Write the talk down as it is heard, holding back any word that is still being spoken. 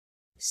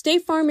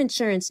State Farm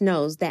Insurance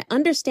knows that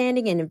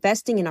understanding and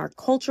investing in our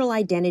cultural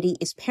identity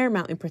is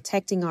paramount in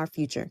protecting our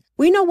future.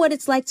 We know what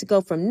it's like to go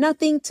from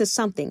nothing to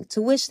something,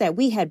 to wish that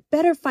we had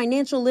better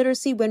financial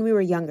literacy when we were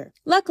younger.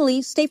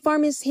 Luckily, State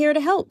Farm is here to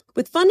help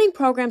with funding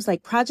programs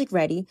like Project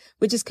Ready,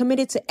 which is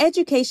committed to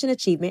education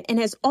achievement and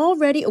has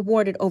already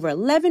awarded over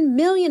 $11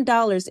 million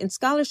in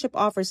scholarship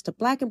offers to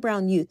Black and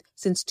brown youth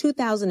since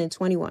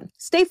 2021.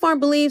 State Farm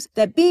believes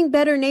that being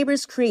better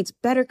neighbors creates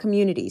better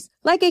communities.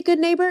 Like a good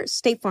neighbor,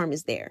 State Farm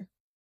is there.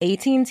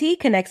 AT&T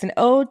connects an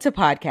ode to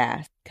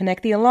podcast.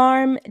 Connect the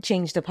alarm,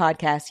 change the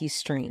podcast you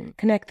stream.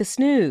 Connect the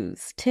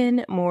snooze,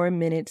 10 more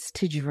minutes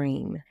to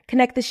dream.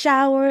 Connect the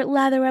shower,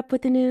 lather up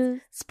with the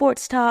news,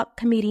 sports talk,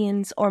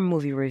 comedians, or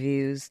movie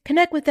reviews.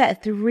 Connect with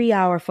that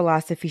 3-hour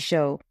philosophy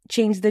show.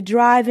 Change the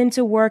drive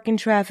into work and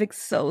traffic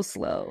so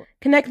slow.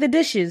 Connect the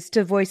dishes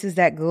to voices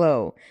that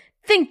glow.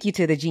 Thank you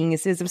to the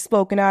geniuses of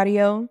spoken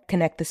audio.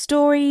 Connect the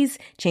stories,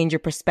 change your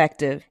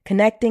perspective.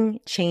 Connecting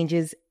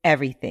changes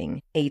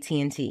everything.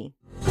 AT&T.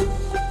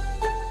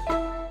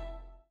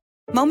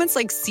 Moments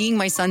like seeing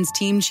my son's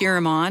team cheer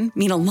him on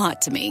mean a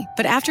lot to me.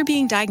 But after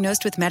being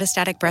diagnosed with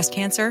metastatic breast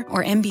cancer,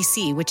 or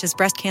MBC, which is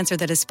breast cancer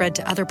that has spread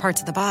to other parts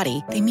of the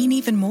body, they mean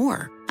even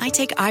more. I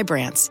take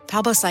Ibrance,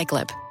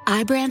 palbociclib.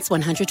 Ibrance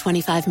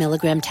 125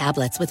 milligram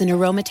tablets with an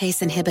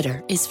aromatase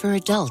inhibitor is for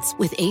adults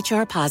with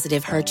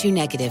HR-positive,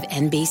 HER2-negative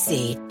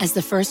MBC as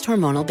the first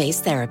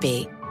hormonal-based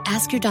therapy.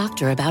 Ask your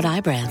doctor about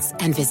Ibrance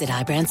and visit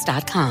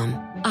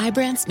Ibrance.com.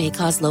 Ibrance may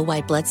cause low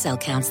white blood cell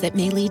counts that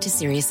may lead to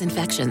serious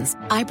infections.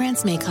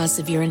 Ibrance may cause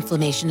severe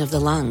inflammation of the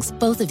lungs.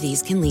 Both of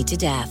these can lead to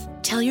death.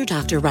 Tell your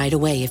doctor right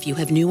away if you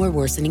have new or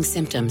worsening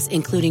symptoms,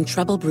 including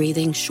trouble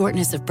breathing,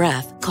 shortness of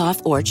breath,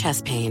 cough, or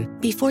chest pain.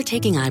 Before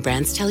taking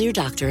Ibrance, tell your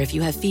doctor if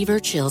you have fever,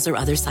 chills, or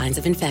other signs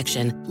of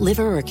infection,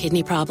 liver or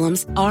kidney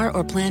problems, are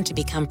or plan to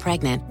become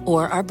pregnant,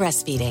 or are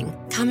breastfeeding.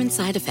 Common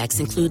side effects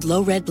include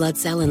low red blood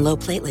cell and low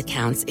platelet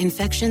counts,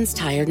 infections,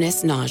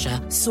 tiredness,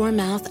 nausea, sore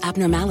mouth,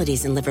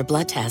 abnormalities in liver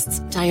blood tests,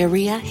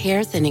 diarrhea,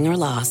 hair thinning or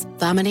loss,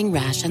 vomiting,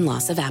 rash, and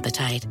loss of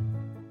appetite.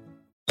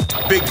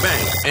 Big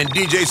Bang and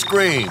DJ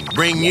Scream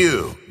bring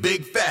you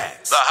Big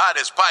Facts, the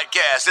hottest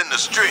podcast in the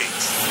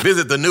streets.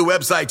 Visit the new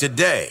website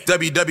today,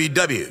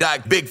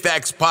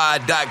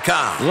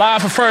 www.bigfactspod.com.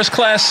 Live for First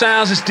Class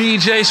Sounds, it's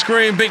DJ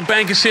Scream. Big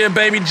Bang is here,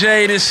 Baby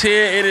Jade is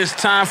here. It is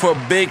time for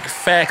Big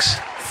Facts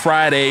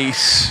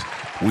Fridays.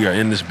 We are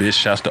in this bitch.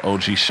 Shouts to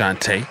OG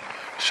Shantae.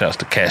 Shouts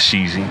to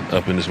Cashizi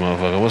up in this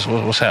motherfucker.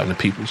 What's happening,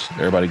 peoples?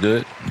 Everybody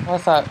good?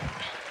 What's up?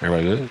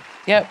 Everybody good?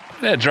 Yep.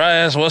 That dry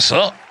ass, what's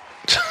up?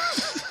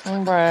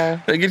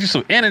 Bruh. They get you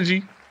some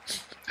energy.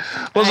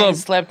 What's I up? ain't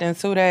slept in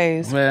 2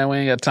 days. Man, we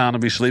ain't got time to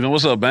be sleeping.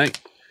 What's up, Bank?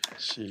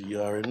 Shit,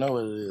 you already know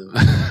what it is.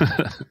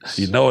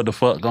 You know what the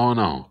fuck going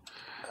on.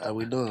 How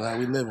we doing? How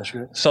we living,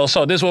 Script? So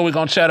this is what we're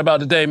gonna chat about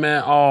today,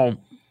 man.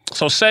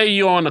 So say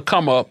you're on the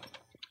come up,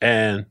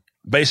 and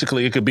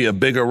basically it could be a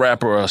bigger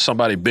rapper or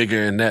somebody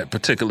bigger in that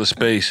particular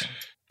space,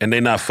 and they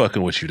not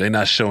fucking with you. They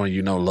not showing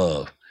you no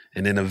love.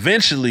 And then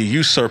eventually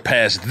you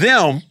surpass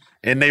them,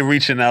 and they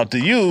reaching out to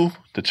you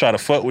to try to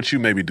fuck with you,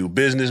 maybe do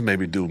business,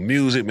 maybe do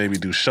music, maybe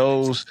do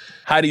shows.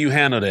 How do you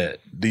handle that?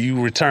 Do you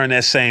return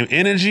that same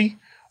energy?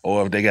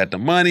 Or if they got the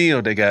money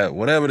or they got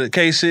whatever the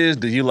case is,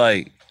 do you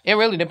like... It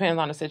really depends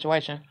on the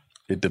situation.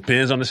 It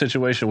depends on the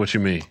situation? What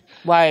you mean?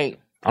 Like...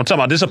 I'm talking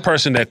about this is a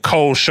person that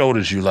cold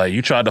shoulders you. Like,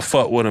 you tried to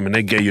fuck with them and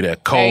they gave you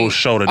that cold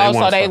shoulder.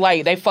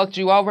 They fucked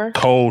you over?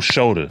 Cold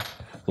shoulder.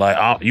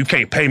 Like, you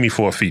can't pay me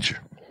for a feature.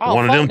 Oh,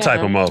 one of them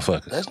type of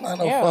motherfuckers. That's not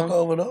no fuck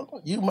over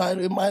though. You might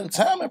have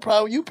time and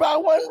you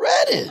probably wasn't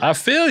ready. I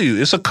feel you.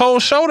 It's a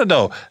cold shoulder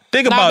though.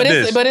 Think about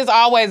this. But it's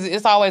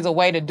always a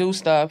way to do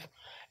stuff,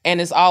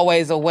 and it's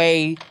always a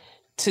way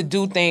to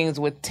do things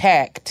with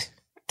tact.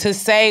 To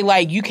say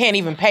like you can't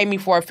even pay me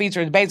for a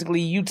feature is basically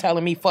you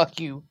telling me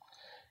fuck you.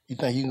 You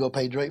think you can go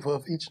pay Drake for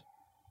a feature?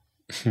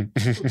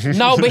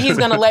 No, but he's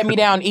gonna let me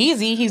down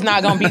easy. He's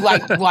not gonna be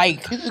like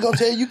he's just gonna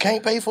tell you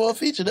can't pay for a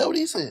feature. That's what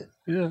he said.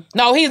 Yeah.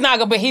 No, he's not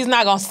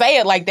gonna say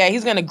it like that.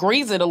 He's gonna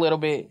grease it a little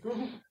bit.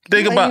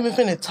 Think about even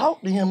finna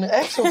talk to him to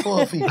ask him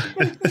for a feature.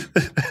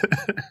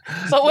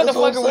 So what the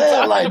fuck are we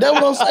talking like? That's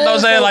what I'm saying. I'm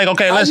saying like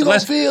okay, let's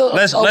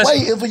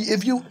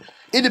if you.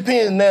 It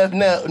depends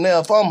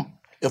now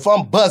if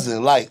I'm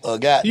buzzing like a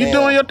goddamn. You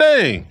doing your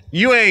thing.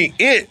 You ain't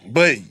it,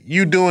 but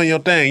you doing your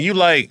thing. You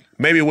like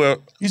maybe where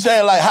you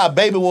saying like how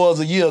Baby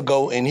was a year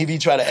ago, and if he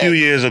try to a few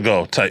years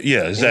ago,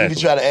 yeah, exactly. And if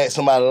he try to ask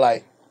somebody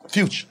like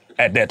Future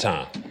at that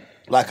time,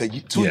 like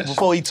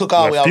before he took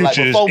off, like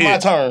before my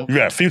turn.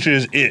 Yeah, Future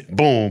is it.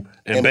 Boom,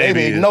 and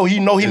Baby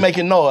he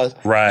making noise.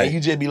 Right, and you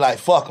just be like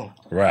fuck him.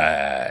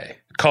 Right,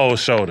 cold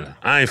shoulder.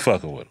 I ain't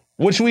fucking with him.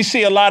 Which we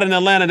see a lot in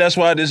Atlanta. That's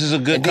why this is a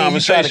good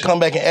conversation. You try to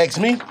come back and ask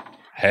me.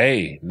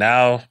 Hey,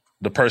 now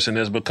the person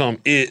has become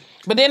it.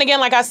 But then again,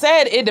 like I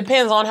said, it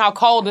depends on how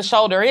cold the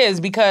shoulder is,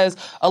 because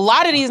a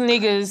lot of these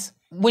niggas,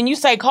 when you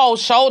say cold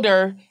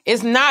shoulder,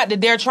 it's not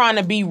that they're trying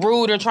to be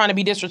rude or trying to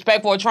be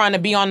disrespectful or trying to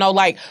be on no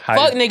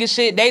fuck nigga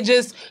shit. They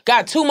just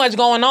got too much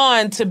going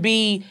on to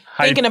be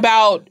thinking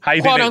about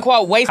quote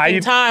unquote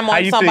wasting time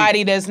on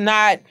somebody that's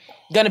not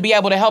going to be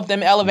able to help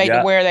them elevate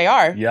to where they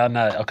are. Y'all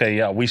not, okay,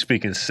 y'all, we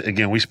speaking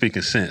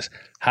sense.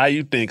 How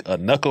you think a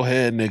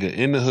knucklehead nigga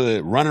in the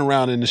hood running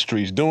around in the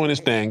streets doing his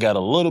thing, got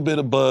a little bit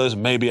of buzz,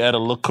 maybe at a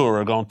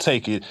liqueur, gonna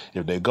take it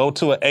if they go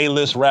to an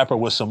A-list rapper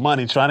with some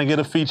money trying to get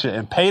a feature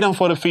and pay them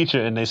for the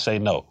feature and they say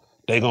no,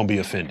 they gonna be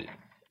offended.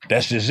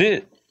 That's just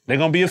it. They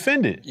gonna be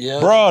offended. Yeah.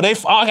 Bro,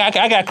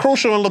 I got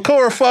Crucial and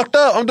liqueur fucked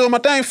up. I'm doing my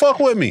thing, fuck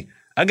with me.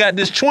 I got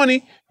this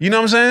 20, you know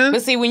what I'm saying?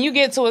 But see, when you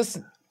get to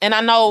and I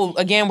know,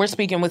 again, we're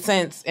speaking with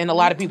sense, and a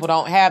lot of people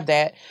don't have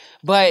that.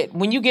 But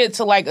when you get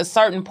to like a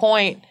certain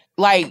point,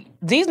 like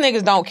these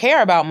niggas don't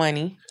care about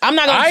money. I'm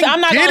not gonna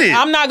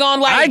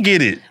like I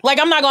get it. Like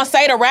I'm not gonna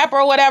say the rapper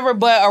or whatever,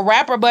 but a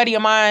rapper buddy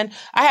of mine,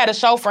 I had a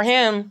show for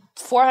him,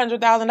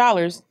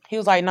 $400,000. He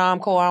was like, "Nah, I'm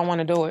cool. I don't want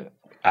to do it."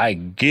 I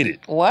get it.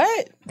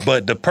 What?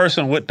 But the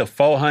person with the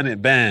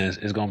 400 bands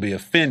is gonna be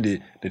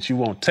offended that you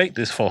won't take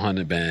this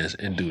 400 bands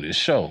and do this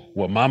show.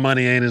 Well, my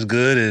money ain't as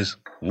good as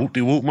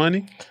whoop-de-whoop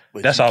money.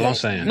 But that's all I'm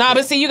saying. Nah,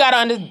 but see, you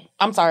gotta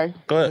I'm sorry.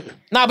 Go ahead.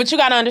 Nah, but you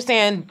gotta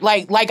understand,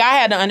 like I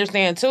had to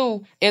understand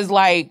too, is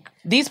like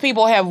these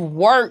people have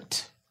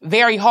worked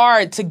very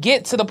hard to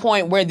get to the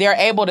point where they're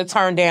able to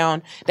turn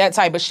down that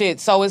type of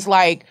shit. So it's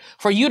like,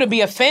 for you to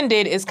be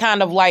offended is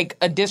kind of like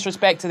a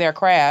disrespect to their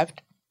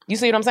craft. You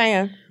see what I'm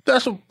saying?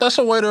 That's a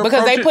way to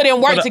because they put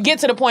in work to get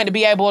to the point to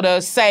be able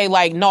to say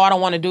like, no, I don't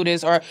want to do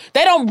this, or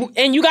they don't.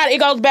 And it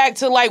goes back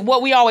to like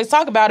what we always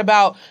talk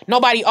about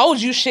nobody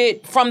owes you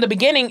shit from the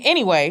beginning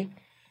anyway.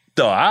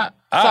 So I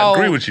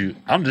agree with you.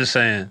 I'm just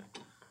saying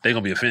they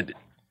gonna be offended,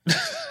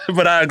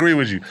 but I agree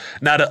with you.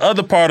 Now the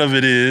other part of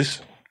it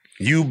is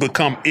you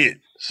become it.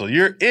 So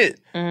you're it.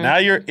 Mm-hmm. Now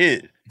you're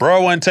it.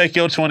 Bro wouldn't take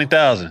your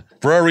 20,000.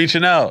 Bro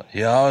reaching out.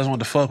 Yeah, I always want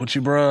to fuck with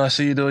you, bro. I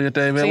see you doing your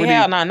thing, man. See,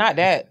 hell no, not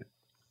that.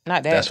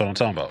 Not that. That's what I'm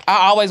talking about.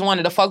 I always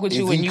wanted to fuck with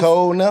you when you... Is he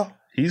cold now?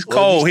 He's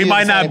cold. He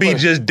might not be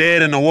just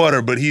dead in the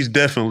water, but he's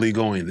definitely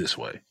going this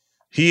way.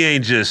 He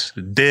ain't just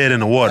dead in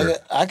the water.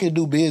 I can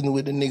do business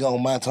with the nigga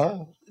on my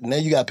terms. Now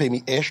you got to pay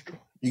me extra.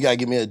 You got to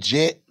give me a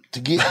jet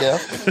to get there.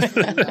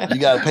 You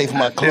got to pay for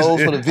my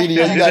clothes for the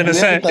video. You got to do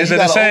everything.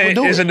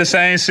 It's in the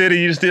same city.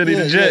 You still need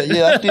a jet.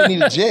 Yeah, I still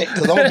need a jet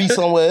because I'm going to be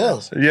somewhere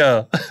else.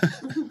 Yeah.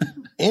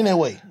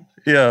 Anyway.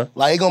 Yeah.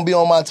 Like, it's going to be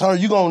on my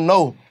terms. You going to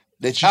know.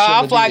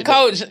 I'll fly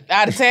Coach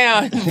out of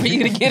town for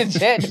you to get a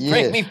jet to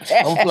bring me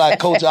back. I'm fly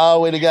Coach all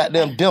the way to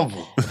goddamn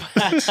Denver.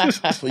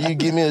 For you to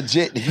give me a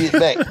jet to get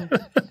back.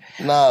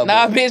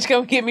 Nah, bitch,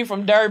 come get me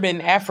from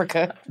Durban,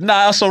 Africa.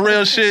 Nah, so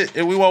real shit.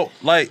 And we won't,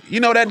 like, you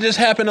know, that just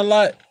happened a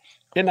lot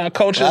in our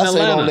culture in Atlanta.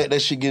 I say don't let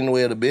that shit get in the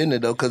way of the business,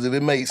 though, because if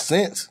it makes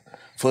sense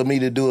for me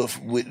to do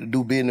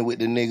business with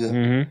the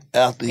nigga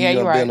after he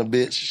done been a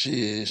bitch,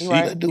 shit, she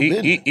got to do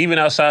business. Even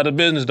outside the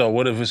business, though,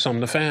 what if it's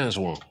something the fans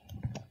want?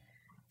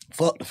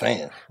 Fuck the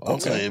fans.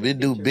 I'm saying if it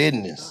do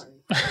business.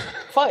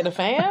 Fuck the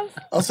fans?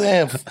 I'm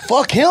saying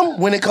fuck him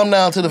when it come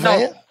down to the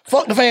fans.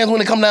 Fuck the fans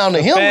when it come down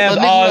to him. Fans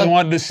always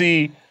wanted to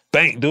see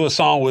Bank do a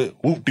song with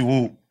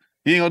whoop-de-whoop.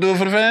 You ain't gonna do it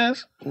for the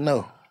fans?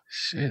 No.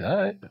 Shit, all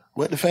right.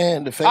 What the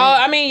fan? Oh,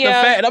 I mean,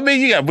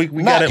 yeah. We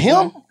not got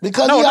him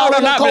because he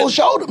already cold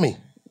shouldered me.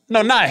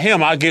 No, not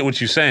him. I get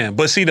what you're saying,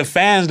 but see, the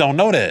fans don't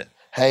know that.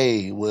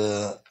 Hey,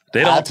 well.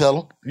 I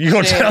tell them. You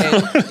gonna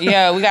tell them?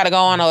 Yeah, we got to go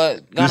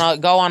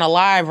on a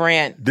live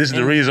rant. This is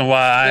the reason why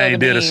I ain't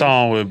did a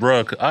song with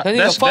Brooke.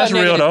 That's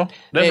real though.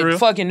 That's real.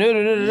 Fucking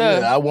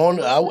yeah,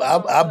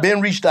 I've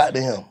been reached out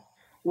to him.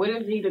 What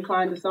if he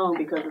declined the song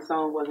because the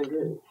song wasn't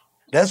good?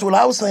 That's what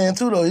I was saying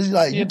too, though. It's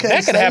like you can't.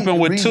 That could happen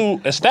with two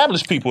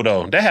established people,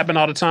 though. That happen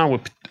all the time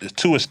with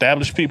two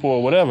established people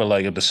or whatever.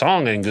 Like if the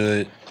song ain't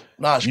good.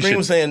 Nah, Scream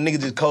was saying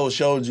niggas just cold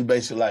showed you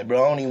basically like,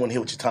 bro, I don't even want to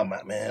hear what you're talking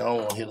about, man. I don't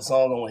want to hear the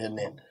song. I don't want to hear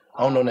that.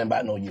 I don't know nothing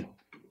about no you.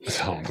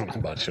 I don't know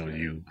about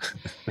you.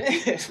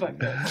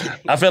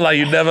 I feel like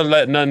you never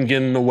let nothing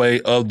get in the way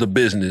of the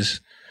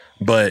business,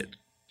 but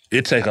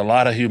it take a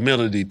lot of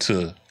humility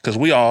to, because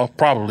we all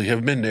probably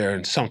have been there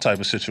in some type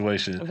of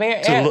situation.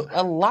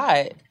 A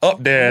lot.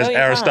 Up there, as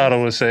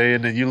Aristotle would say,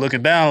 and then you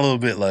looking down a little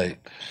bit like,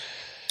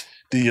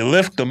 do you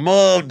lift them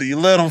up? Do you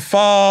let them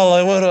fall?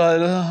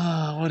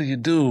 Like, what do you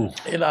do?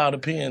 It all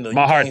depends. Though.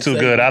 My heart too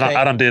good.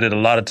 I done did it a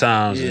lot of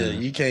times. Yeah,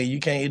 you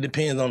can't. It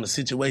depends on the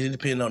situation. It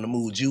depends on the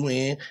mood you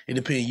in. It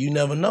depends. You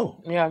never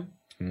know. Yeah.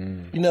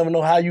 You never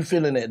know how you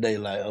feeling that day.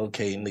 Like,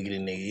 okay,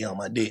 nigga, you on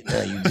my dick.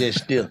 Now you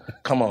just still,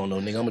 come on, though,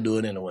 nigga. I'm gonna do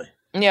it anyway.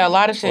 Yeah, a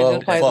lot of shit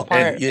just plays a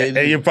part.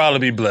 And you'll probably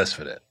be blessed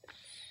for that.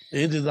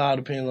 It just all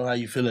depends on how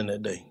you feeling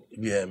that day.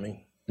 If you ask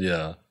me.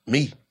 Yeah.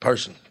 Me,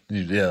 personally.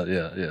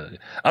 Yeah.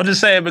 I'm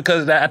just saying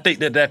because I think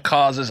that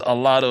causes a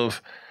lot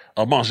of,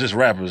 amongst just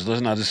rappers,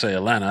 let's not just say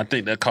Atlanta, I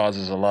think that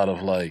causes a lot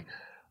of like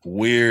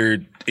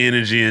weird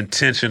energy and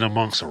tension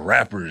amongst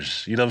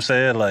rappers. You know what I'm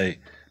saying? Like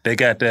they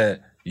got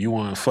that, you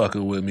weren't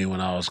fucking with me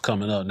when I was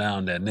coming up now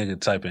and that nigga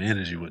type of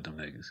energy with them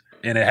niggas.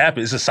 And it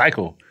happens. It's a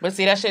cycle. But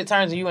see, that shit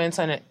turns you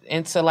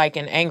into like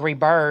an angry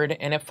bird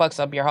and it fucks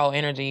up your whole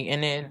energy.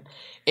 And then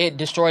it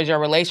destroys your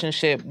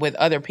relationship with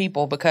other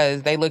people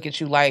because they look at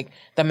you like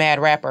the mad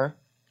rapper.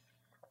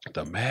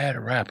 The mad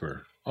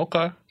rapper.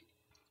 Okay.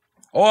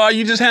 Or are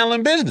you just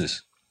handling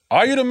business?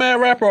 Are you the mad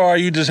rapper or are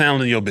you just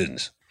handling your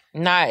business?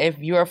 Not if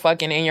you're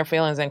fucking in your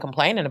feelings and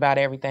complaining about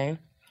everything.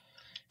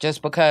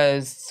 Just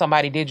because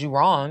somebody did you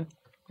wrong.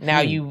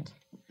 Now you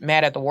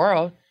mad at the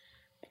world.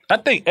 I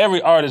think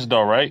every artist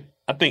though, right?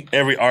 I think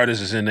every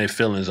artist is in their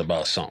feelings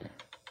about something.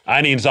 I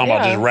ain't even talking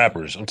about just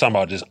rappers. I'm talking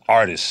about just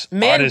artists.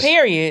 Men, artists,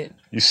 period.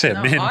 You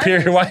said men,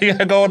 period. Why you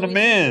gotta go on the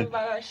men?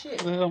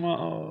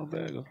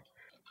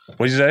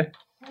 What'd you say?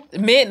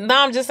 Men, no,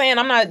 I'm just saying,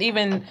 I'm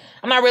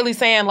not really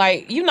saying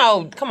like,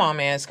 come on,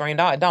 man, Screen,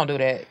 don't do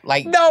that.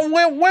 Like, no,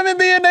 when women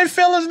be in their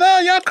feelings now,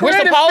 y'all creative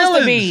we're supposed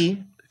feelings. to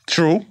be.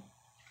 True.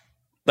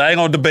 I ain't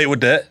gonna debate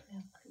with that.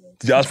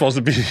 Y'all supposed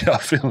to be in y'all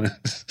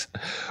feelings.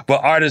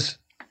 But artists,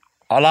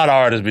 a lot of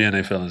artists be in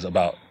their feelings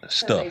about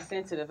stuff. They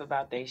sensitive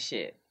about their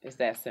shit. It's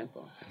that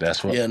simple.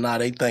 That's what. Yeah,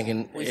 they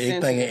thinking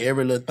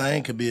every little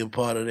thing could be a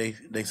part of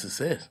their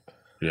success.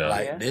 Yeah.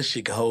 Like, this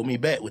shit can hold me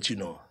back, what you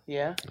know.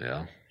 Yeah.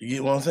 Yeah. You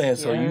get what I'm saying?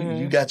 So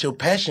you got your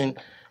passion,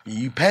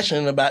 you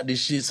passionate about this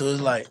shit, so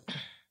it's like,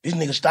 this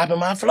nigga stopping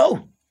my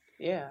flow.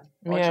 Yeah.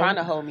 Or trying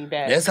to hold me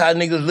back. That's how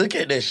niggas look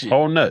at that shit.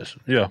 Whole nuts.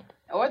 Yeah.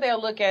 Or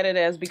they'll look at it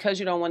as because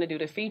you don't want to do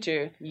the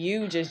feature,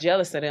 you just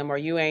jealous of them, or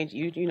you ain't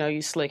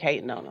you slick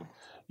hating on them.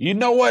 You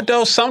know what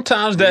though?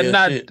 Sometimes that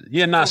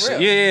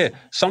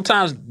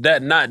Sometimes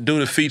that not do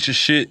the feature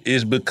shit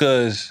is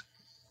because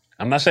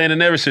I'm not saying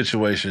in every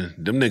situation,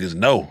 them niggas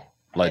know.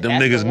 Like them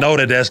niggas know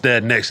that's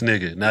that next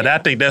nigga. Now I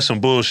think that's some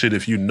bullshit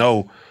if you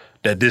know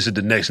that this is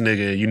the next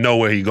nigga and you know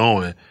where he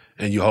going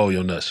and you hold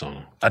your nuts on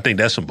him. I think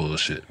that's some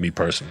bullshit, me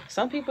personally.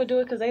 Some people do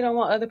it because they don't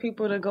want other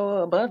people to go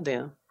above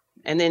them.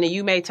 And then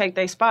you may take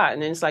their spot,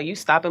 and then it's like you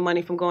stopping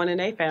money from going in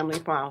their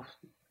family mouth.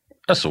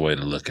 That's the way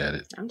to look at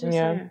it. I'm just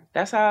saying.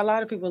 That's how a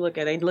lot of people look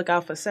at it. They look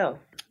out for self.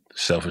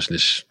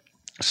 Selfishness.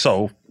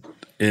 So,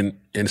 in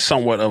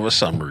somewhat of a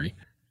summary,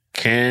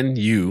 can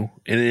you,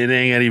 and it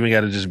ain't even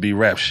got to just be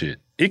rap shit.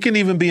 It can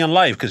even be in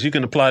life, because you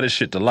can apply this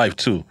shit to life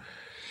too.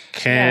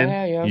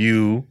 Can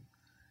you,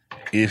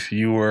 if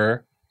you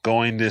were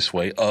going this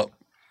way up,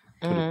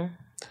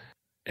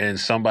 and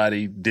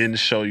somebody didn't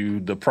show you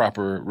the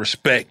proper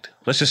respect,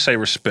 let's just say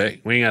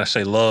respect. We ain't got to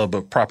say love,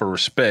 but proper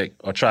respect,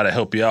 or try to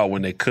help you out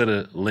when they could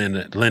have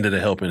lended a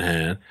helping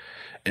hand,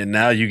 and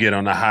now you get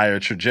on a higher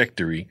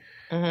trajectory,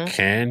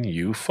 can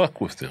you fuck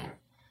with them?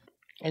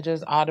 It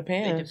just all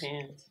depends. It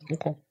depends.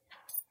 Okay.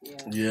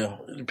 Yeah,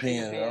 it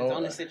depends.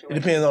 On the situation. It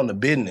depends on the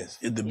business.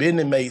 If the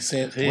business makes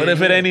sense. What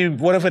if it ain't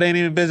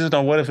even business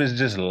though? What if it's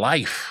just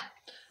life?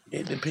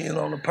 It depends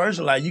on the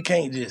person. Like, you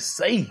can't just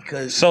say,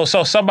 cause So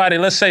somebody,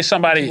 let's say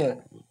somebody.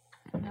 No,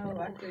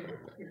 I couldn't.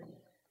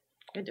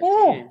 It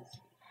depends.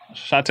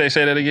 Shantae,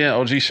 say that again.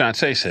 OG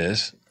Shantae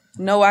says.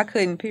 No, I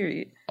couldn't,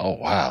 period. Oh,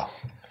 wow.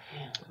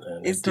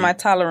 It's my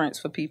tolerance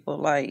for people.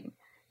 Like,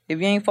 if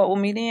you ain't fuck with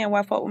me then,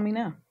 why fuck with me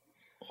now?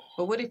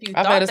 But what if you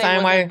I thought feel the they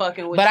same wasn't way.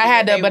 fucking with But you, I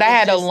had to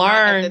just not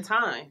learn. at the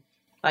time?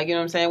 Like, you know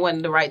what I'm saying? It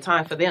wasn't the right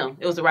time for them.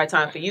 It was the right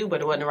time for you, but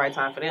it wasn't the right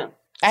time for them.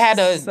 I had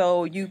to.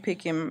 So you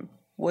picking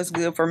what's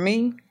good for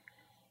me?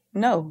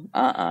 No.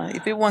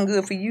 If it wasn't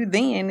good for you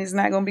then, it's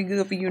not going to be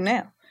good for you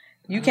now.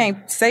 You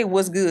can't say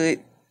what's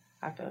good.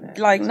 I feel that.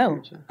 Like,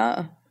 no.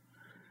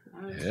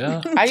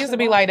 Yeah. I used to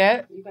be like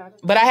that,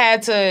 but I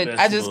had to.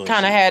 I just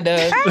kind of had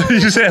to.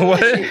 You said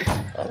what?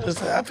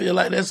 I feel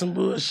like that's some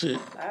bullshit.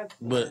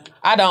 But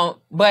I don't.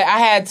 But I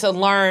had to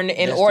learn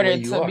in That's the order way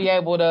you to are. be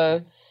able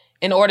to.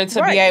 In order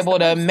to be able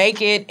to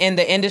make it in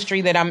the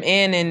industry that I'm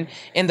in and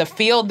in the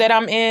field that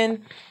I'm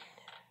in,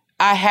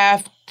 I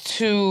have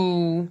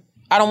to.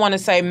 I don't want to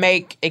say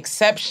make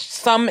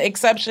some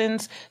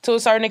exceptions to a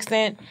certain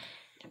extent,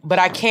 but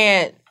I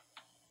can't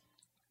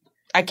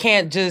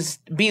just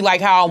be like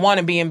how I want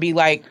to be and be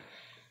like,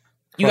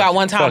 you got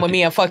one time with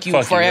me and fuck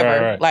you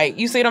forever. Right. Like,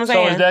 you see what I'm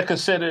saying? So is that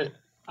considered,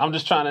 I'm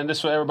just trying to, and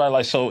this for everybody,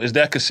 like, so is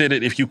that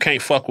considered, if you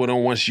can't fuck with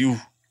them once you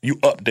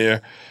up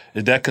there,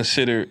 is that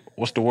considered,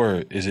 what's the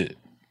word? Is it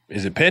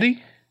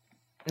petty?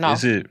 No.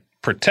 Is it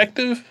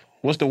protective?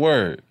 What's the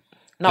word?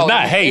 No, it's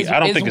not hate. I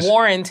don't think it's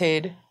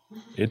warranted.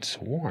 It's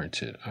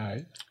warranted. All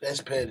right.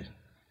 that's petty.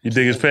 You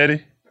think it's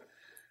petty?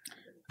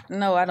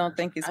 No, I don't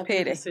think it's I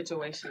petty. think it's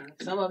situation.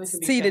 Some of it can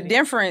be See, the petty.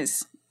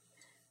 difference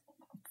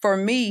for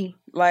me,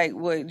 like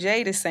what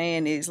Jade is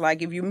saying, is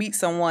like if you meet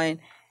someone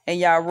and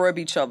y'all rub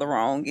each other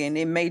wrong, and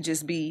it may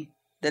just be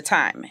the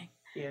timing.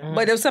 Yeah.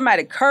 But if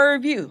somebody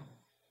curve you,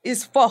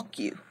 it's fuck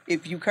you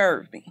if you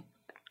curve me.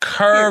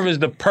 Curve is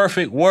the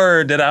perfect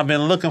word that I've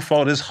been looking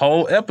for this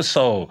whole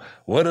episode.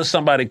 What if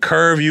somebody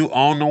curve you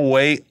on the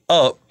way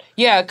up?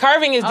 Yeah,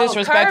 curving is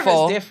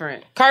disrespectful. Curve is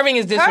different. Curving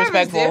is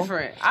disrespectful. Curve is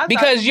different.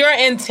 Because you're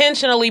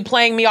intentionally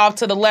playing me off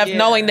to the left,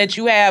 knowing that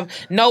you have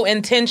no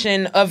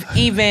intention of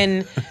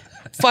even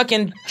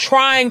fucking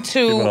trying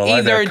to like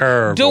either that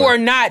curve, do boy. or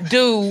not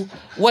do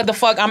what the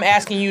fuck I'm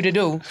asking you to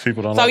do.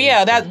 People don't So like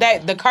yeah, that.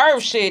 that the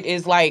curve shit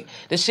is like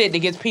the shit that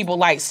gets people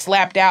like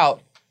slapped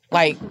out,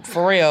 like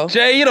for real,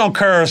 Jay, you don't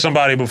curve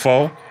somebody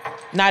before.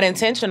 not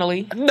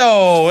intentionally.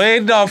 No,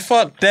 ain't no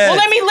fuck that. Well,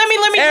 let me.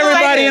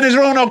 Everybody in this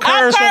room don't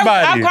curve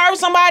somebody. I've curved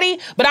somebody,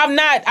 but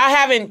I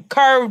haven't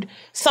curved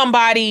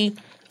somebody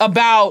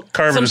about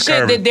Curving some is shit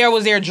curving. that there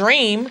was their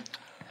dream.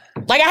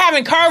 Like I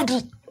haven't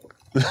curved.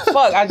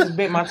 Fuck! I just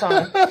bit my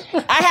tongue.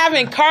 I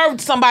haven't curved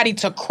somebody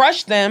to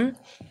crush them.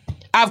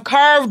 I've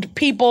curved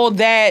people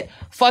that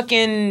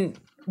fucking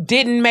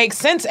didn't make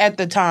sense at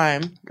the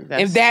time.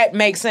 If that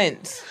makes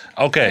sense.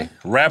 Okay,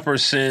 rapper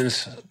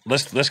sends.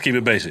 Let's keep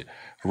it basic.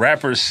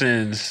 Rapper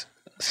sends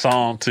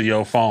song to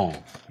your phone.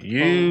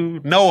 You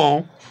know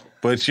him,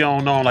 but you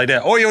don't know him like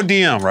that, or your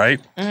DM, right?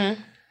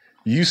 Mm-hmm.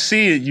 You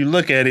see it, you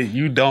look at it,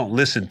 you don't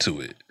listen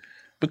to it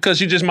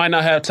because you just might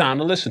not have time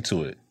to listen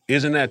to it.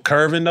 Isn't that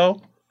curving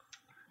though?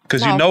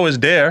 Because you know it's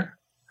there.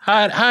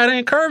 How it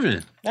ain't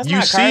curving? That's you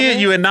not see curving. it,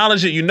 you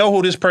acknowledge it, you know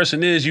who this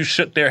person is. You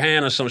shook their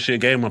hand or some shit,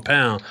 gave them a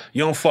pound.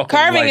 You don't fuck with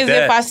them Curving like is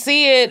that. if I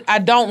see it, I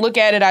don't look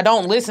at it, I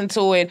don't listen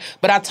to it,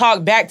 but I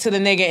talk back to the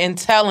nigga and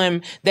tell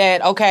him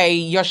that okay,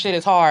 your shit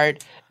is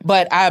hard,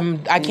 but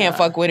I can't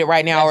fuck with it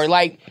right now, or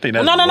like I think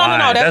that's no,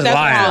 lying. that's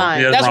lying.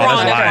 wrong. Yeah, That's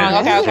wrong. That's lying.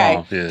 Okay, That's okay.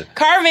 wrong. Yeah.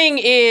 Curving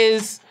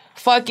is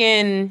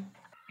fucking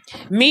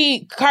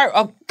me.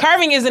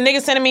 Curving is a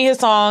nigga sending me his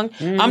song.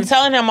 I'm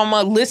telling him I'm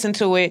gonna listen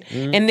to it,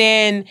 and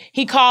then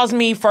he calls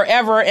me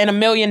forever and a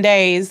million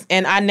days,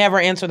 and I never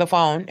answer the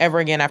phone ever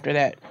again after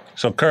that.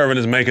 So curving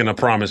is making a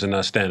promise and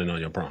not standing on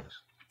your promise,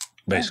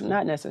 basically.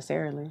 Not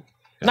necessarily.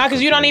 Not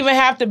because you don't even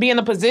have to be in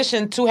a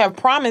position to have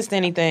promised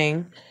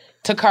anything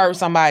to curve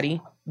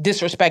somebody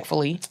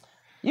disrespectfully.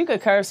 You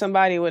could curve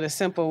somebody with a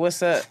simple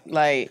 "What's up?"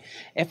 Like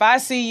if I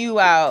see you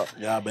out,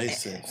 Y'all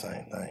basically saying the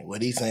same thing.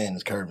 What he's saying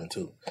is curving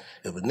too.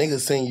 If a nigga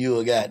send you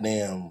a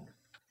goddamn,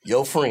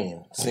 your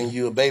friend send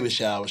you a baby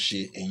shower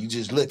shit, and you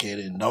just look at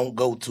it and don't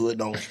go to it,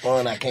 don't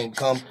respond, I can't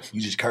come, you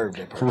just curve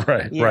that person.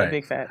 Right, yeah, right.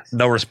 big facts.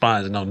 No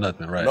response, no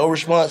nothing, right. No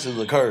response is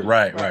a curve.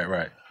 Right.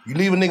 You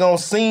leave a nigga on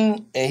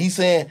scene and he's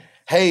saying,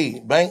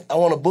 hey, Bank, I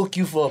want to book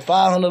you for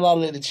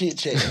 $500 at the Chit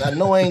Chat. And I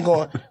know I ain't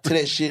going to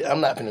that shit. I'm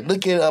not finna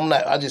look at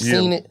it. I just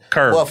seen it.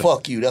 Curve. Well,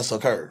 fuck you. That's a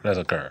curve. That's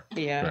a curve.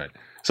 Yeah. Right.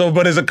 So,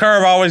 but is a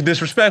curve always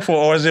disrespectful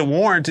or is it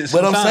warranted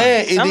But sometimes? I'm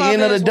saying, at Some the of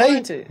end it of the is day,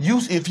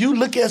 warranted. if you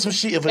look at some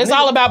shit, if a It's nigga,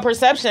 all about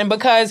perception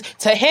because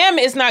to him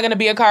it's not going to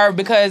be a curve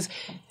because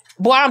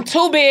boy I'm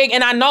too big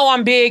and I know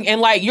I'm big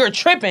and like you're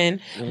tripping.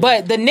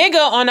 But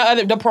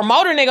the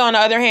promoter nigga on the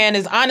other hand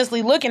is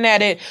honestly looking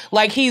at it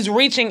like he's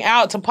reaching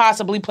out to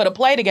possibly put a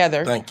play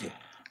together. Thank you.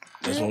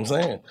 That's what I'm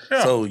saying.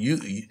 Yeah. So you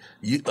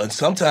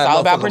sometimes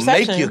all about motherfuckers make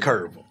perception. you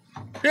curve.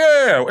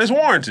 Yeah, it's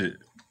warranted.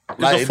 It's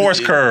Like, a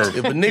forced curve.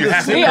 If a You nigga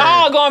have to We curve.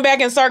 all going back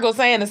in circles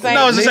saying the same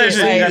No, it's the thing. same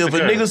shit. You have If to a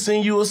curve. nigga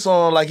send you a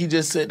song like he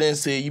just sat there and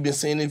said, you been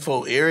sending it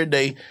for every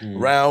day,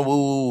 round woo,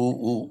 woo, woo,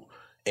 woo,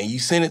 and you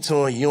send it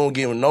to him, you don't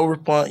give him no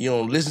response, you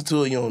don't listen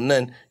to it, you don't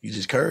nothing, you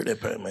just curve that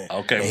person, man.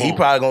 Okay, and he boom.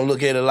 probably gonna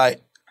look at it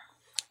like,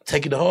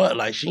 take it to heart,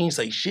 like she ain't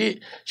say shit,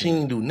 she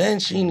ain't do nothing,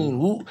 she ain't even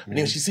whoop. And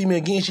then when she see me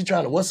again, she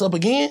trying to what's up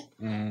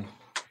again?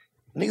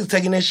 Niggas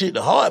taking that shit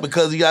to heart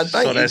because you gotta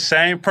think. So that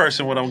same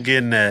person, what I'm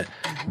getting at,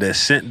 that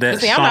sent that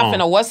See, song. I'm not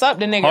finna what's up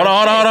the nigga.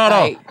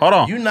 Hold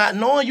on. you not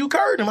knowing you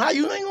curved him, how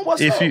you ain't gonna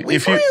what's If up? you- We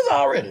if you- friends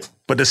already.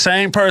 But the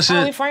same person.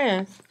 Only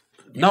friends.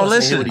 No, must ain't hear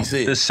listen. what he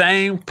said. The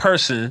same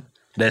person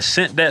that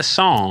sent that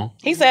song.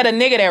 He said a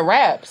nigga that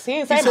raps. He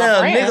didn't say He my said a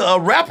friend. nigga, a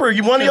rapper,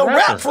 you one of your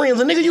rapper. rap friends,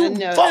 a nigga you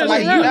No, fuck with,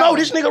 like, you no. know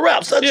this nigga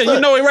rap. Such Yeah, such. you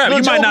know he rap. Lil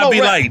You might Joe not Blow be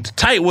rap. like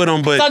tight with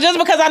him, but So just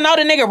because I know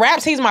the nigga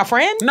raps, he's my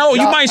friend? no,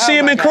 you Y'all- might see oh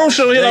him my in God.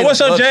 Crucial. You're like, Jay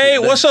what's up, loves Jay?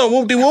 you. What's up,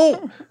 whoop de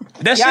whoop?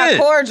 That's Y'all it.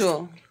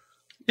 cordial.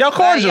 Y'all Like,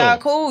 cordial. y'all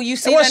cool. You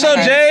see What's that up,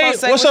 nigga, Jay? supposed to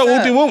say What's up,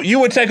 whoop de whoop? You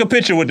would take a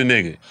picture with the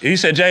nigga. He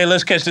said, Jay,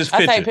 let's catch this I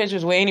picture. take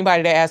pictures with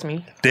anybody that asks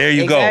me. There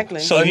you Exactly.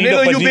 go. So A you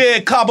nigga know, you be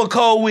at Copper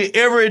Cole with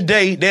every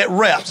day that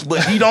raps,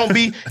 but he don't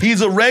be,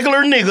 he's a regular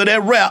nigga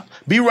that rap,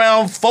 be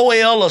around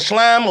 4L or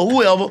Slime or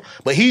whoever,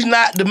 but he's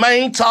not the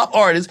main top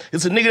artist.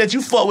 It's a nigga that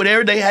you fuck with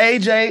every day. Hey,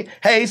 Jay,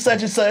 hey,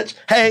 such and such,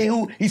 hey,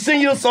 who, he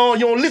sing you a song,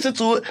 you don't listen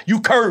to it,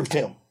 you curved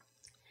him.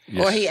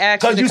 Or he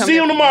actually Cause you see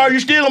him tomorrow, you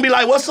still gonna be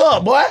like, what's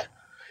up, boy?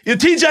 If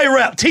TJ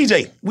rap,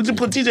 TJ, we just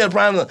put TJ at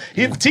prime.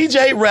 If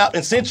TJ rap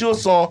and sent you a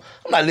song,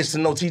 I'm not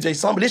listening to no TJ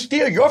song, but it's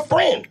still your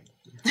friend.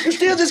 You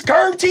still just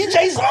curved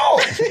TJ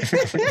song.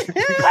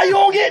 How you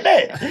don't get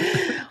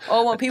that?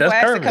 Or when people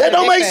That's ask to curvy. cut That the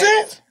don't dick make back.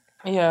 sense.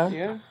 Yeah.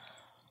 Yeah.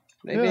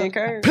 They being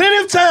curved.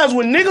 Plenty of times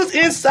when niggas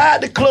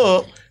inside the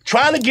club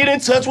trying to get in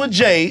touch with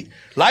Jade,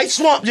 like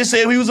Swamp just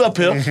said he was up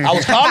here. I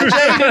was calling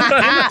Jade in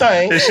the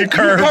thing. And she You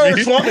curved curved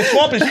me. Swamp, and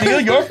Swamp is still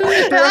your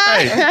friend.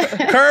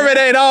 Hey, curve it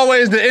ain't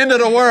always the end of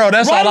the world.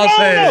 That's Right all I'm or wrong,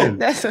 saying.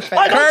 though? That's a Like,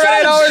 fact. don't Curve try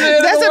ain't to- always the end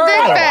of That's the a big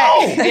world.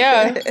 fact.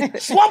 Yeah.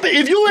 Swamp it.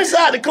 If you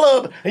inside the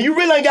club and you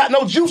really ain't got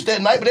no juice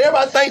that night, but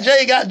everybody think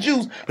Jay got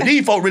juice, but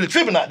these folk really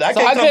tripping out there.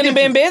 So I couldn't have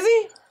been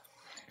busy?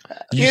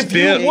 You If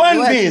still, you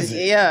wasn't busy.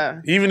 Yeah.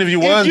 even if you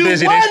If was you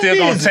busy, they wasn't still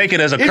gonna busy. take it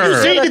as a If you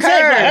curve. see the text, like,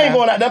 I ain't curve.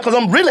 going out there because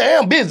I'm really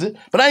am busy,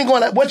 but I ain't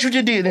going out. What you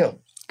just did then?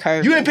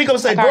 Curved. You didn't pick up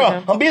and say, curved bro,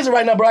 him. I'm busy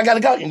right now, bro. I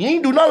gotta go. And you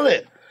ain't do none of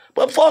that.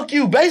 But fuck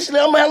you. Basically,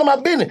 I'm handling my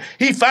business.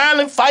 He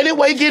finally fight his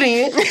way, get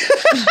in.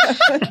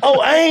 Oh,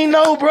 I ain't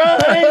know, bro.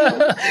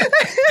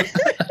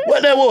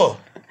 What that was?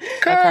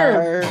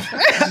 Curve.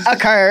 A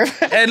curve.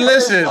 And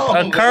listen,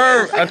 a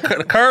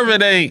curve.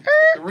 It ain't.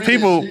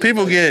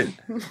 People get.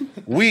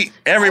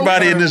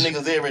 Everybody in this.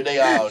 Niggas every day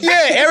all day.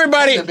 Yeah,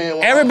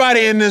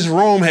 everybody in this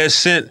room has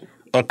sent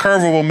a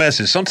curvable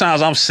message.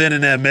 Sometimes I'm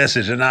sending that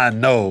message and I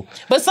know.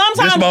 But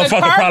sometimes this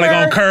motherfucker probably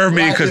gonna curve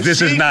me because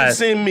this is not.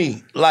 Send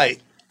me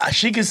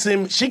she can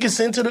send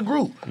to the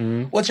group.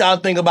 Mm-hmm. What y'all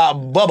think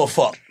about Bubba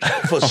fuck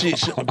for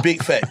shit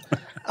big fat?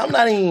 I'm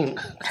not even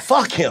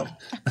fuck him.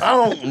 I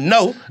don't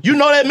know. You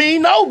know that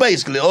mean no,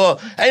 basically. Or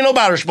ain't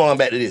nobody respond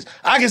back to this.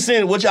 I can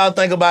send what y'all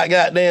think about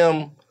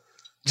goddamn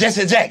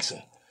Jesse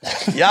Jackson.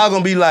 Y'all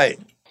gonna be like,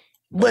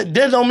 but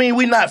that don't mean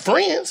we not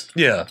friends.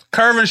 Yeah,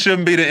 curving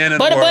shouldn't be the end of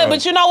the world.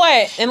 But you know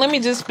what? And let me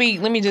just speak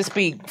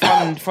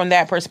from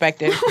that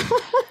perspective.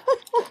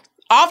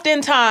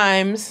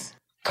 Oftentimes,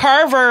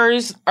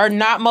 curvers are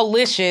not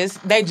malicious.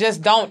 They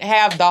just don't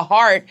have the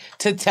heart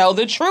to tell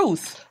the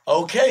truth.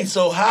 Okay,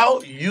 so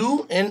how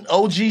you and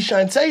OG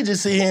Shantae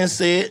just sit here and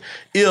said,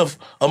 if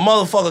a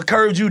motherfucker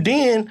curved you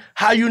then,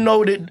 how you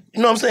know that,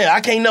 you know what I'm saying? I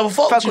can't never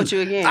fuck with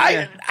you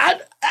again.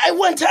 It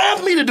wasn't time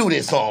for me to do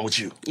this song with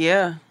you.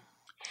 Yeah.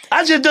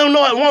 I just don't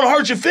know. I want to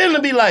hurt your feeling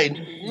and be like,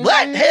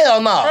 what?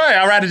 Hell no. Right,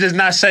 I'd rather just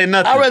not say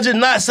nothing. I'd rather just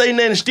not say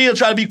nothing and still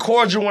try to be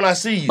cordial when I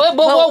see you. But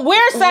what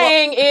we're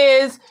saying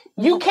is,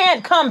 you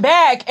can't come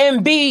back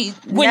and be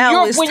when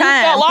you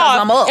fell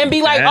off and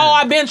be like, oh,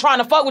 I've been trying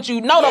to fuck with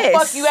you. No, the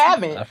fuck you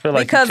haven't. I feel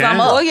like because you can.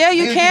 I'm up. Well, yeah,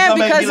 you can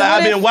because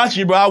I've been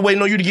watching you, bro. I'm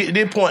waiting on you to get to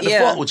this point to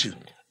fuck with you.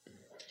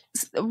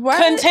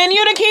 Right.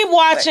 Continue to keep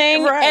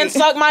watching and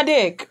suck my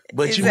dick.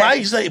 But you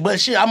might say, but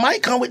shit, I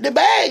might come with the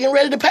bag and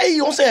ready to pay you. You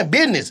know what I'm saying?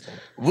 Business.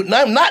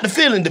 Not the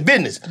feeling, the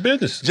business.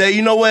 Business. Jay,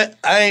 you know what?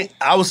 I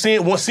was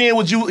seeing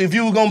with you, if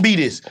you were gonna be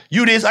this.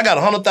 I got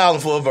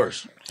 100,000 for a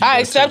verse.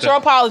 I accept your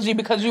apology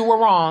because you were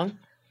wrong.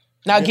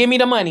 Now give me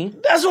the money.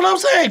 That's what I'm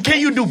saying.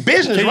 Can you do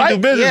business, Can you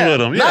do business with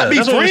them? Yeah, not be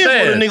that's friends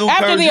with a nigga who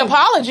after the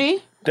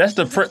apology. That's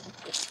the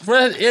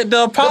apology is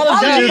the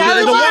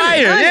wire.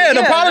 Yeah,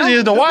 the apology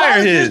is the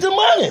wire here. The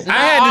money.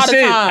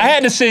 I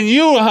had to send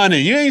you 100.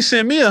 You ain't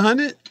send me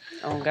 100.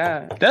 Oh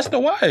God. That's the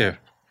wire.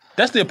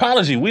 That's the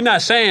apology. We're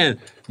not saying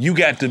you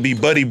got to be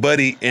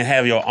buddy and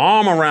have your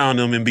arm around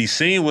them and be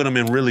seen with them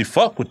and really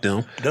fuck with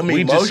them.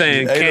 We just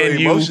saying, can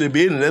you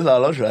business? That's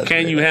all I'm trying to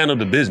say. Can you handle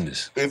the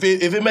business? If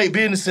it make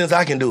business sense,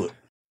 I can do it.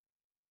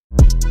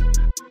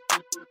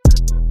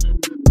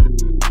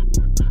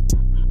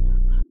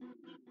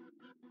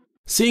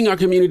 Seeing our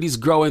communities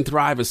grow and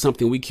thrive is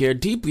something we care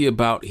deeply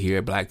about here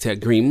at Black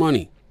Tech Green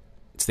Money.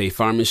 State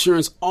Farm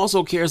Insurance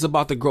also cares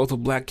about the growth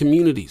of Black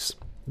communities.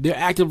 They're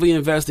actively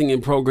investing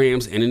in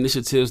programs and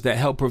initiatives that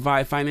help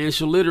provide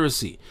financial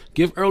literacy,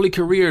 give early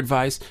career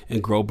advice,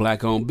 and grow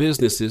Black-owned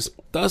businesses,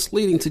 thus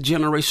leading to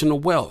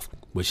generational wealth,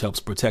 which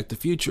helps protect the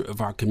future of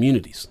our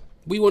communities.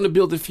 We want to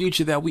build a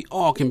future that we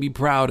all can be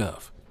proud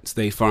of.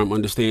 State Farm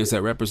understands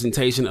that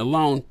representation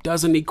alone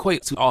doesn't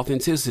equate to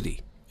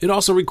authenticity. It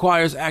also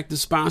requires active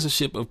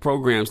sponsorship of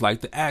programs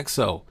like the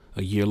AXO,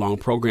 a year-long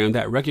program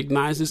that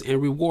recognizes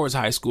and rewards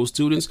high school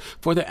students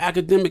for their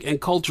academic and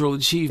cultural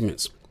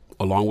achievements,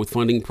 along with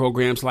funding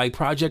programs like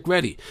Project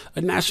Ready, a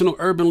National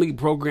Urban League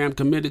program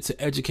committed to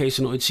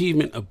educational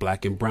achievement of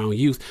Black and brown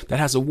youth that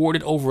has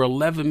awarded over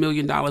 $11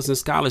 million in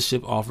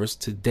scholarship offers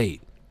to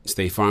date.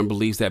 State Farm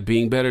believes that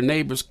being better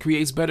neighbors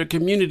creates better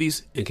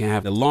communities and can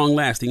have a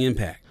long-lasting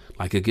impact.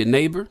 Like a good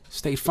neighbor,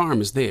 State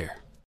Farm is there.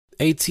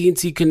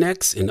 AT&T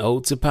connects an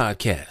ode to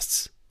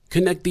podcasts.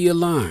 Connect the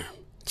alarm.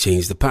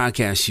 Change the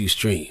podcast you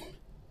stream.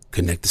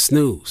 Connect the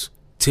snooze.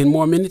 10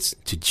 more minutes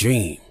to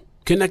dream.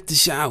 Connect the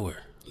shower.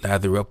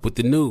 Lather up with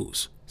the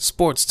news,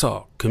 sports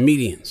talk,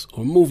 comedians,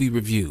 or movie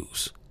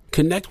reviews.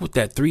 Connect with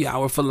that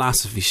 3-hour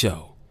philosophy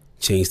show.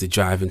 Change the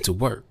drive into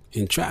work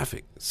in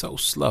traffic so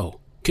slow.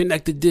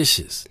 Connect the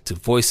dishes to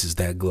voices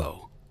that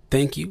glow.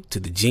 Thank you to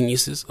the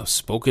geniuses of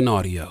spoken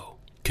audio.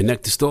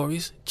 Connect the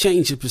stories,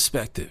 change your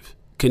perspective.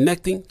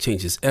 Connecting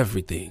changes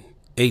everything.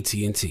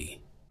 AT&T.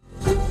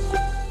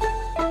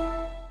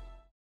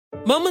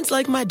 Moments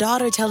like my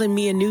daughter telling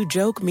me a new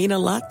joke mean a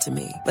lot to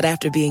me. But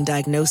after being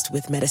diagnosed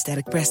with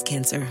metastatic breast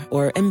cancer,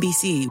 or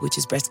MBC, which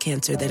is breast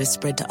cancer that is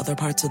spread to other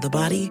parts of the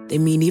body, they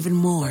mean even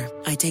more.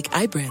 I take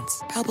Ibrance,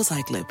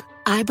 palbociclib.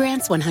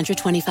 Ibrance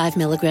 125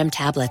 milligram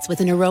tablets with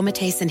an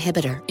aromatase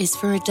inhibitor is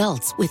for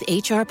adults with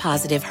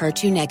HR-positive,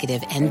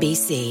 HER2-negative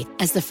MBC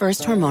as the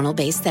first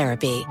hormonal-based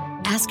therapy.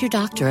 Ask your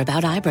doctor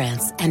about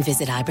Ibrance and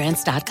visit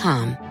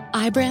Ibrance.com.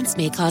 Ibrance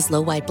may cause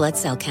low white blood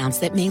cell counts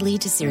that may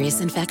lead to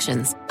serious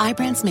infections.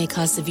 Ibrance may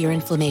cause severe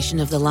inflammation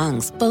of the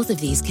lungs. Both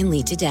of these can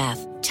lead to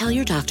death. Tell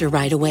your doctor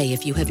right away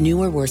if you have new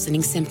or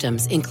worsening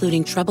symptoms,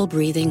 including trouble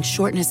breathing,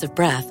 shortness of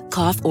breath,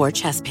 cough, or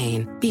chest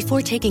pain.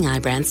 Before taking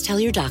Ibrance, tell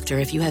your doctor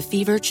if you have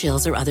fever,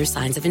 chills, or other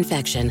signs of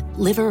infection,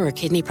 liver or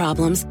kidney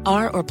problems,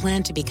 are or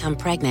plan to become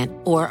pregnant,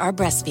 or are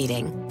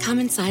breastfeeding.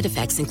 Common side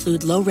effects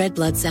include low red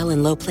blood cell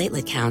and low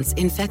platelet counts,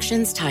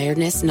 infections,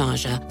 tiredness,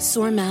 nausea,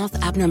 sore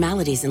mouth,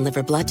 abnormalities in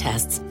liver blood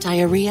tests,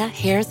 diarrhea,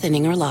 hair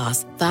thinning or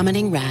loss,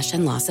 vomiting, rash,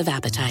 and loss of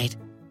appetite.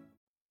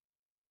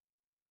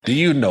 Do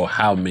you know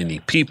how many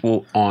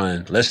people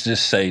on, let's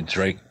just say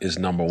Drake is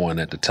number one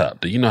at the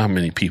top. Do you know how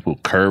many people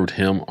curved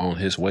him on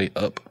his way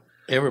up?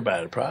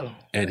 Everybody probably.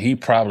 And he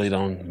probably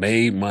done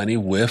made money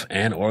with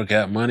and or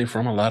got money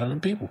from a lot of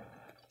them people.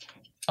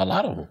 A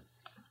lot of them.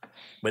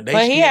 But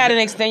he had an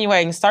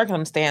extenuating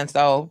circumstance,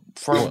 though,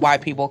 for why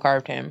people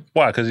curved him.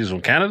 Why? Because he's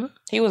from Canada?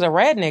 He was a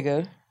red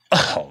nigga.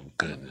 Oh,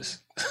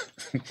 goodness.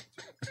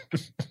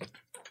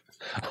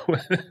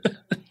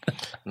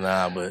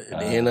 Nah, but at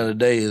the end of the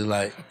day, it's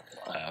like,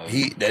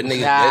 he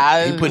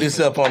put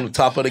himself on the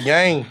top of the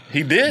game.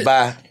 He did.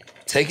 By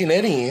taking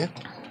that in.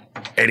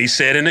 And he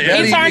said in the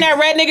interview. He turned that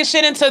red nigga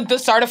shit into the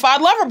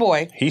certified lover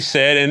boy. He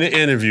said in the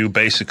interview,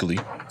 basically,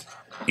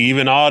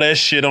 even all that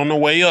shit on the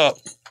way up,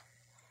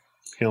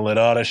 he'll let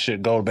all that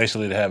shit go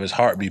basically to have his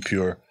heart be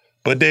pure.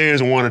 But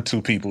there's one or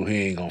two people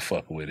he ain't gonna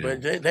fuck with it.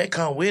 But they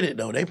come with it,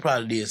 though. They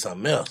probably did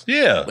something else.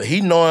 Yeah. But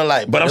he knowing,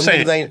 like, but I'm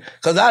saying,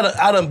 because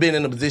I done been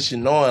in a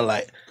position knowing,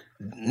 like,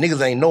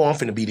 niggas ain't know I'm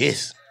finna be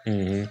this.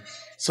 Mm-hmm.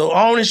 So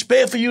I don't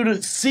expect for you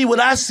to see what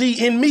I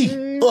see in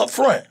me up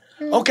front.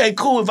 Okay,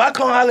 cool. If I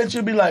come holler at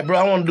you, be like, bro,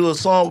 I want to do a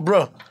song,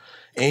 bro.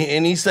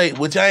 And he say,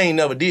 which I ain't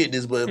never did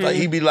this, but if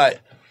he be like,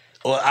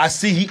 or I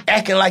see he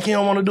acting like he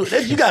don't want to do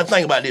it. You got to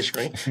think about this,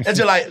 Screen. That's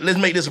just like, let's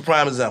make this a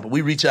prime example.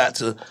 We reach out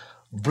to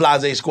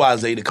Blase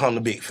Squaze to come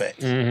to Big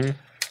Facts. Mm-hmm.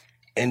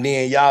 And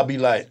then y'all be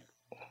like,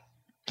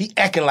 he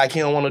acting like he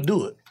don't want to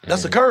do it.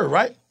 That's a curve,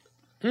 right?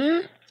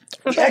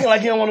 Mm-hmm. He acting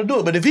like he don't want to do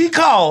it. But if he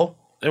call...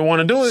 They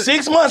want to do it.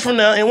 6 months from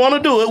now and want to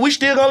do it, we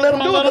still going to let him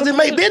do it because it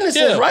make business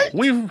sense, right?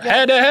 We've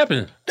had that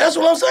happen. That's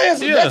what I'm saying.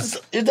 So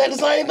is that the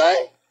same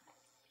thing?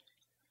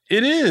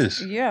 It is.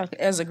 Yeah,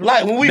 as a group.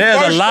 Like when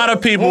there's a lot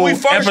of people,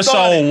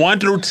 episode 1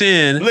 through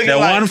 10, that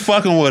wasn't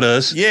fucking with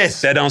us.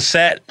 Yes. That don't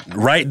sat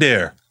right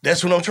there.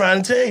 That's what I'm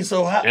trying to tell you.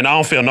 So and I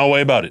don't feel no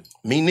way about it.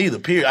 Me neither.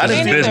 Period. I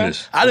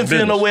didn't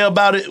feel no way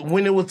about it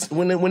when it was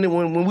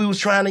when we was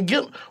trying to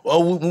get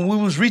or when we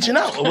was reaching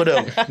out or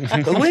whatever.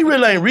 Because we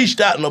really ain't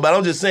reached out to nobody.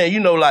 I'm just saying,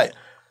 like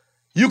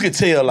you could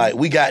tell like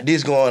we got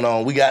this going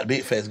on, we got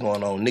Big Facts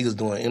going on, niggas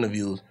doing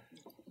interviews.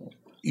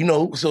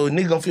 So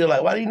niggas gonna feel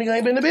like, why these niggas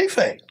ain't been to Big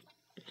Facts?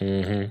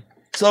 Mm-hmm.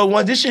 So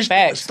when this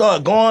shit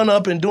start going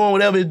up and doing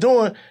whatever it's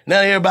doing,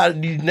 now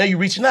you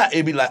reaching out,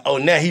 it be like, oh,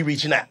 now he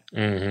reaching out.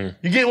 Mm-hmm.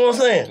 You get what I'm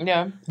saying?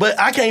 Yeah. But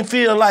I can't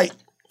feel like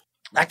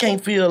the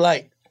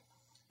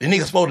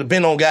nigga supposed to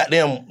been on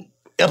goddamn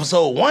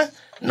episode 1.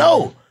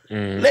 No.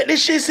 Mm-hmm. Let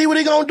this shit see what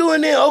he gonna do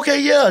and then, okay,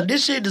 yeah,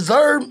 this shit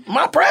deserve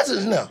my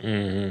presence now.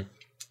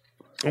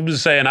 Mm-hmm. I'm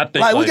just saying, I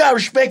think we gotta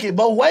respect it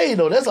both ways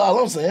though. That's all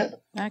I'm saying.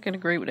 I can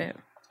agree with that.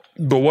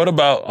 But what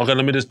about, okay,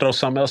 let me just throw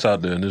something else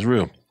out there and it's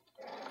real.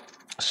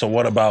 So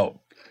what about,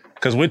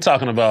 because we're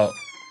talking about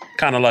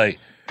kind of like,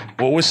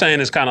 what we're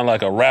saying is kind of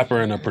like a rapper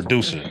and a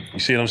producer. You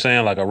see what I'm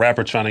saying? Like a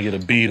rapper trying to get a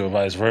beat or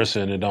vice versa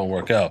and it don't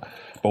work out.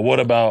 But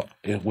what about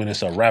when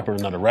it's a rapper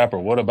and not a rapper?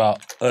 What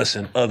about us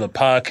and other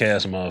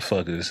podcast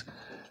motherfuckers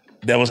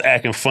that was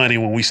acting funny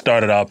when we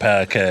started our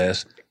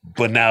podcast,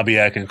 but now be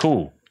acting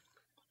cool?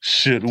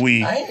 Should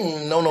we? I ain't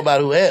even know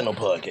nobody who had no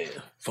podcast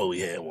before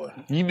we had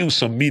one. You knew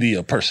some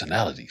media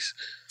personalities.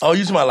 Oh,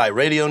 you talking about like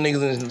radio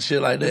niggas and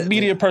shit like that?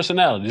 Media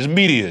personalities.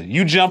 Media.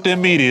 You jumped in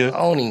media. I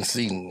don't even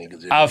see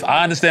niggas.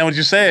 I understand what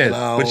you're saying.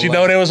 But you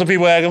know there was some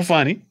people acting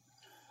funny.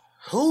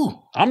 Who?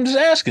 I'm just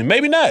asking.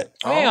 Maybe not.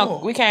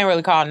 We can't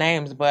really call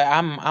names, but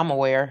I'm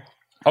aware.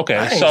 Okay,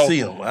 I ain't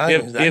see them. I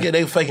get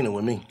they faking it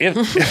with me.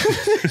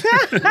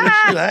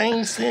 I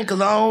ain't seeing because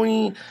I don't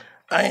even...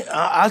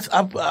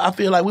 I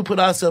feel like we put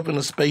ourselves in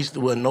a space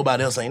where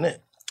nobody else ain't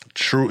at.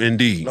 True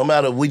indeed. No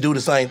matter if we do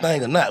the same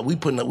thing or not, we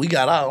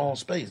got our own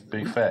space.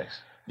 Big facts.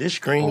 This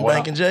Screen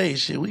Bank and Jay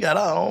shit, we got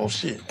our own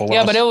shit.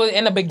 But it was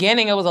in the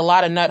beginning. It was a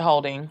lot of nut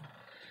holding.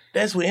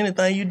 That's with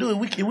anything you do.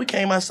 We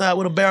came outside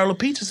with a barrel of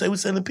peaches, say we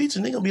selling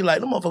peaches, nigga be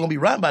like, them motherfuckers gonna be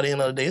rotten by the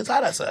end of the day. It's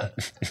hot outside.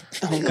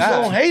 Niggas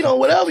don't hate on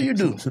whatever you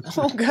do.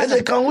 They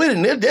just come with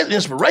it. That's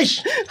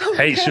inspiration.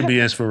 Hate should be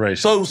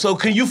inspiration. So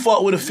can you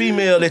fuck with a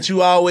female that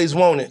you always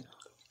wanted?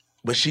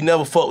 But she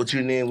never fucked with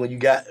you, and then when you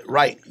got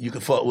right, you can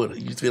fuck with her.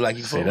 You feel like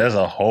you fuck with her. That's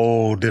a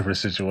whole different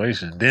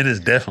situation. Then it's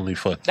definitely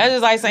fucked. That's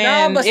just like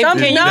saying, that's not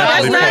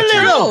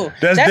true.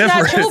 That's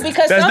not true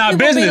because that's not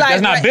business. Like,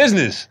 that's not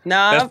business.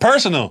 No. That's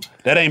personal.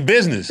 That ain't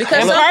business.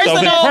 Because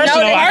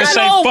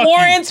personal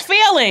warrants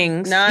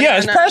feelings.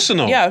 It's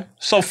personal. Yeah.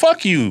 So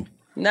fuck you.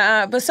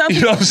 Nah, but some people...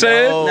 You know what I'm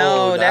saying?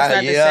 No, that's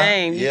not the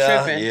same. You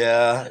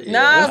tripping.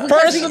 Nah, it's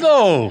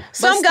personal.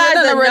 Some guys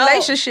in a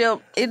relationship,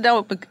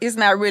 it's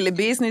not really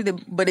business,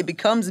 but it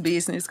becomes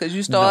business because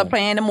you start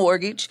paying the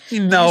mortgage.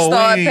 You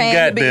start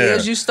paying the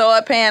bills. You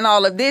start paying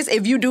all of this.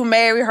 If you do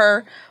marry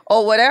her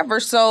or whatever.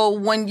 So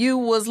when you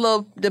was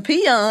the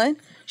peon,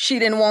 she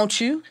didn't want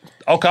you.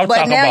 Okay,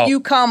 but now you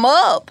come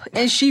up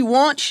and she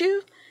wants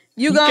you.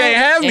 You can't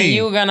have me. And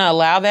you gonna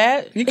allow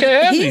that? You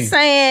can't have me. He's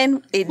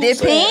saying it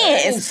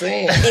depends.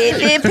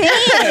 It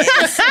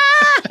depends.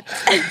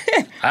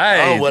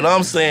 What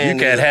I'm saying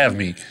you can't have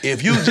me.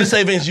 If you just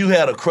say, Vince, you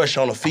had a crush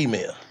on a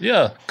female.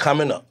 Yeah.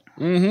 Coming up.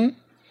 Mm-hmm.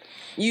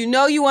 You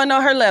know you want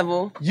on her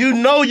level. You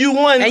know you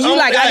want. And you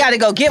like, I gotta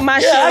go get my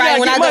shit right.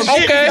 When I go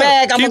get this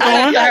bag, I'm gonna go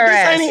after her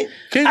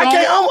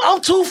ass.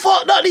 I'm too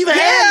fucked up to even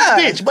have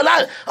this bitch. But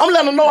I'm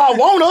letting her know I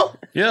want her.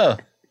 Yeah.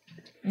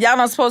 Y'all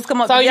not supposed to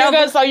come up. So you're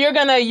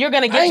gonna get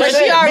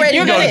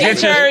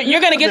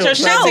your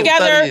shit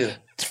together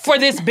for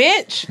this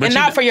bitch and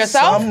not for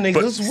yourself.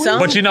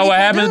 But you know what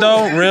happens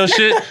though? Real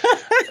shit.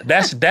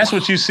 That's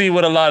what you see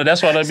with a lot of.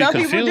 That's why they be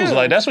confused.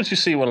 Like that's what you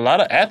see with a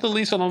lot of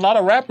athletes and a lot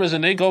of rappers,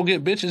 and they go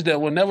get bitches that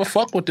will never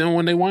fuck with them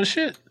when they want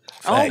shit.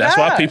 That's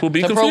why people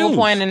be confused. To prove a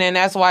point, and then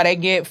that's why they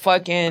get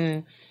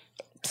fucking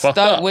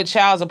stuck with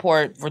child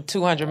support for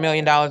 $200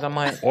 million a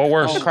month or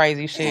worse. On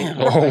crazy shit.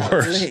 Or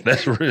worse.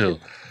 That's real.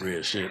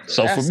 Real shit.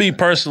 So for me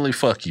personally,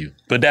 fuck you.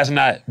 But that's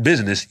not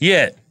business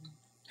yet.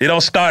 It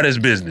don't start as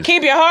business.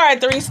 Keep your heart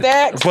 3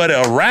 stacks. But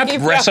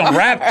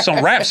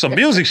some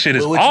music shit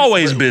is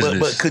always business.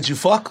 But could you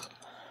fuck?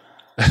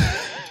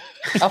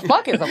 A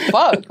fuck is a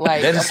fuck.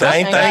 Like that's the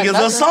same thing as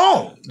a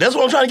song. That's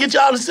what I'm trying to get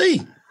y'all to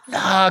see.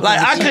 Like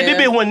I couldn't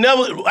be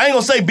whenever. I ain't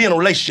gonna say be in a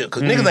relationship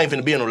because niggas ain't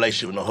finna be in a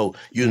relationship with no hoe.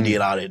 You done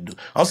did all that.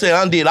 I'm saying I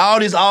done did all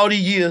these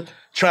years.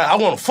 I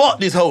want to fuck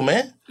this hoe,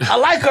 man. I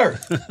like her.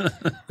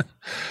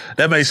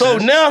 That makes sense.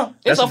 So now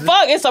it's a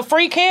fuck. It's a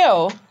free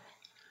kill.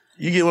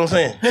 You get what I'm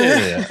saying?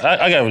 Yeah.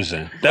 I get what you're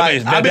saying.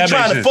 I've been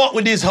trying to fuck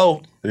with this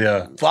hoe.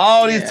 Yeah. For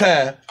all this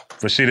time.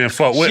 But she didn't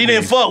fuck with me. She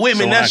didn't fuck with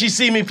me. So now she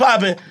see me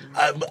popping.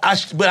 But I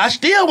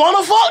still want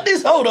to fuck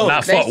this hoe though.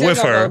 Not fuck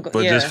with her,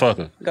 but just fuck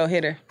her. Go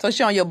hit her. So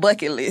she on your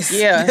bucket list.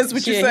 Yeah. That's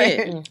what you're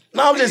saying.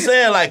 No, I'm just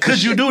saying, like,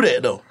 could you do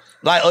that though?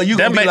 Like, or you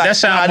gonna be like,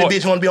 this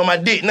bitch want to be on my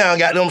dick now and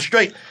got them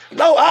straight.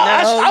 No,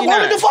 I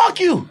wanted to fuck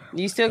you.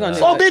 You still gonna do it.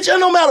 So, bitch,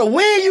 no matter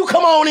when you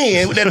come on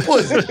in with that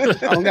pussy.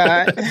 Oh,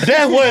 God.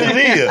 That's what it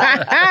is.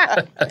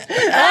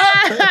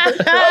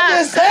 I'm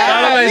just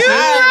saying.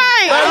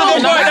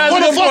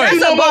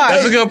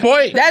 That's a good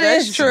point. That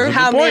is true.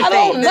 I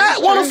don't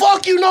not want to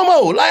fuck you no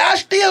more. Like, I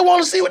still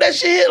want to see what that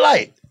shit hit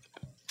like.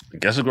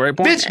 That's a great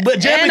point. Bitch, but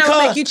just and because... I'm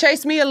gonna make you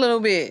chase me a little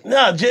bit.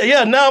 Now I'm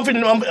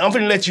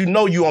finna let you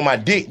know you on my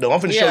dick, though. I'm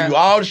finna show you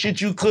all the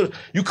shit you could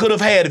have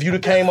had if you'd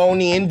have came on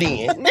in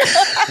then.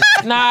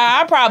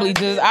 I probably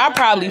fuck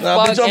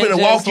bitch, I'm finna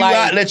walk you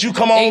out, let you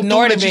come on through,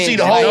 let you see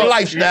the whole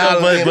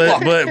lifestyle.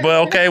 But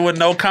okay, with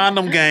no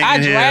condom gang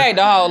in here. I dragged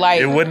the whole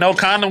life. With no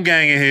condom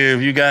gang in here,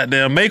 if you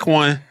goddamn make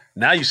one,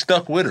 now you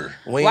stuck with her.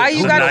 Why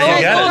you got to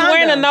who's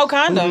wearing a no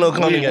condom?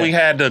 We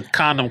had the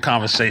condom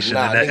conversation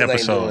in that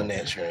episode. Ain't doing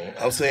that, Shreen.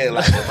 I'm saying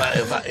like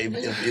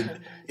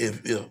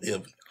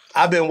if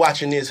I've been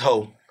watching this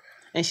hoe.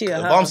 And she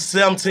if I'm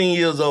 17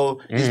 years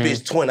old, this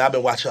bitch 20. I've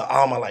been watching her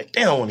all my life.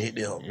 Damn, I want to hit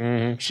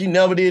them. She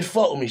never did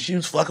fuck with me. She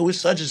was fucking with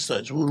such and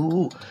such.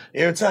 Ooh.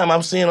 Every time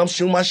I'm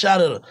shooting my shot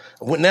at her.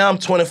 Now I'm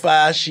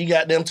 25. She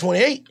got them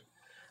 28.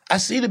 I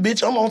see the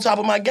bitch. I'm on top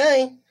of my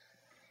game.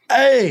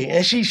 Hey,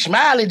 and she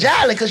smiling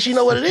jolly because she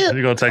know what it is.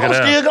 You gonna take her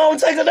down? I'm still gonna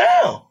take her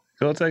down.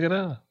 Go take her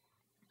down.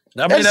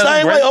 That's the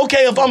same way.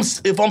 Okay,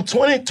 if I'm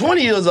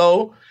 20 years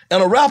old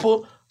and a rapper,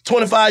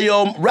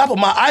 25-year-old rapper,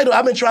 my idol,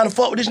 I've been trying to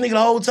fuck with this nigga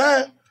the whole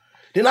time.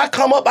 Then I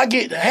come up, I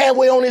get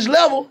halfway on his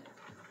level,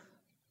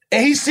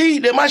 and he see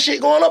that my shit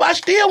going up. I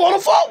still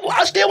want to fuck.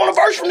 I still want a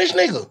verse from this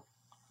nigga.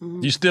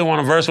 You still want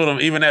a verse with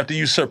him even after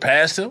you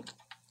surpassed him?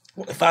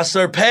 If I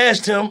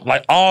surpassed him,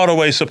 like all the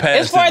way surpassed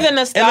him. It's for the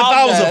nostalgia. And if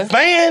I was a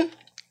fan.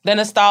 The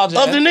nostalgia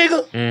of the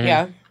nigga,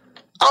 yeah,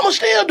 I'ma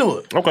still do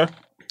it. Okay,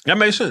 that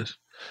makes sense.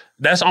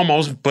 That's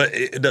almost, but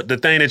the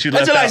thing that you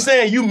left out. That's like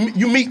saying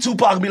you meet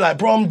Tupac and be like,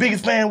 bro, I'm the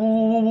biggest fan.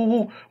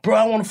 Woo. Bro,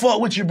 I want to fuck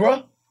with you,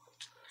 bro.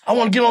 I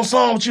want to get on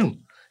song with you.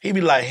 He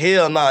be like,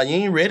 hell nah, you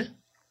ain't ready.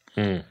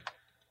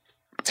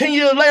 10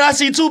 years later, I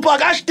see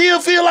Tupac. I still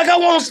feel like I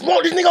want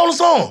this nigga on the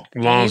song.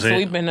 He's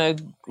sweeping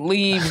the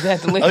leaves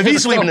at the liquor If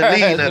he's sweeping the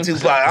leaves at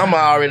Tupac, I'm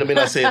already been.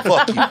 I said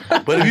fuck you.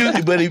 But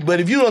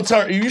if you don't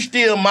turn, you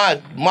still my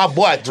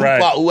boy Tupac.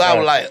 Right. Who I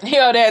was like,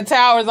 yo, that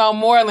Towers on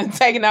Moreland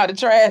taking out the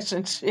trash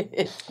and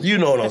shit. You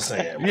know what I'm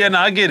saying? Yeah, no,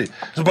 I get it.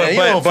 But you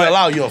don't fell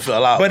out. You don't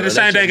fell out. But the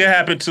same thing can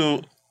happen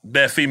to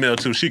that female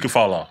too. She could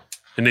fall off,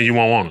 and then you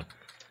won't want her.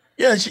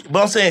 Yeah,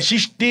 but I'm saying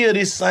she's still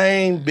this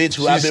same bitch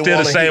who I've been. She's still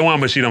the same one,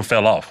 but she done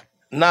fell off.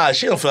 Nah,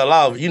 she done fell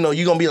off. You know,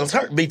 you gonna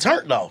be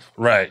turned off.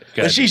 Right.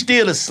 Gotcha. But she's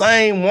still the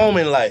same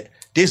woman. Like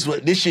this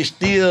shit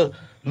still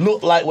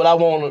look like what I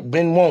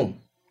been wanting.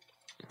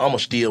 I'ma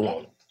still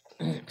want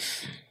it.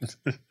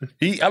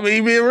 He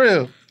being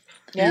real.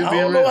 Yeah, I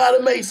don't know how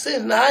to make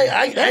sense. Now,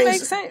 I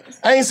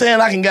ain't saying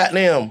I can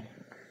goddamn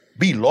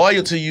be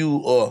loyal to you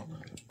or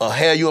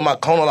have you in my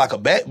corner like a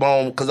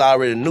backbone because I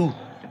already knew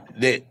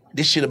that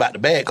this shit about the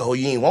bag, cause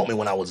you ain't want me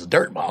when I was a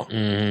dirtball.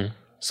 Mm-hmm.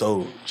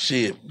 So,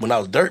 shit, when I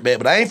was dirtbag,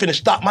 but I ain't finna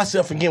stop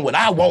myself from getting what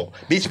I want,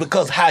 bitch,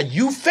 because how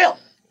you felt.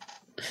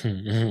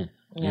 Mm-hmm.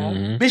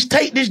 Yeah. Bitch,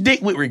 take this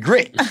dick with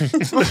regret.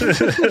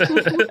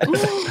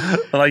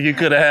 Like you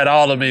could have had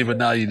all of me, but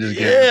now you just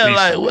get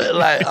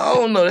like I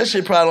don't know. That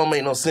shit probably don't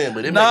make no sense,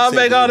 but it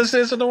make all the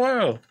sense in the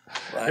world.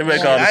 It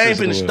make all the sense. I ain't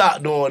finna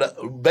stop doing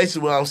that.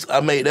 Basically, I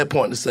made that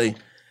point to say,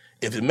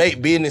 if it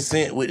make business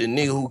sense with the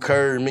nigga who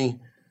curved me,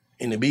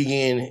 in the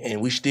beginning, and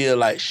we still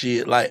like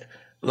shit, like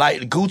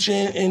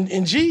Gucci and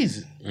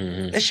Jeezy.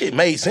 Mm-hmm. That shit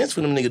made sense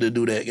for them niggas to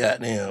do that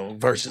goddamn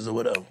verses or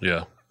whatever.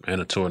 Yeah, and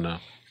a tour now.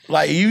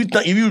 Like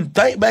if you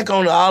think back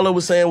on all I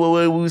was saying, what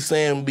we was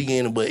saying in the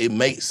beginning, but it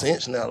makes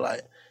sense now.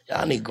 Like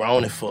y'all niggas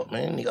grown as fuck,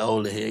 man. Nigga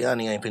old as hell. Y'all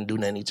niggas ain't finna do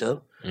nothing to each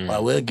other. Might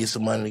well get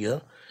some money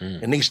together.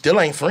 And niggas still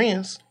ain't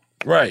friends.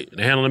 Right,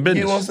 they handling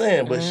business. You know what I'm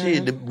saying? But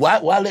shit,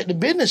 why let the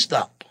business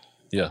stop?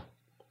 Yeah,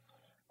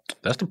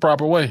 that's the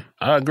proper way.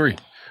 I agree.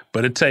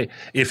 But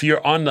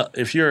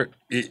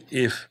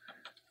if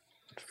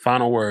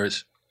final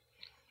words,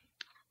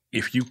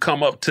 if you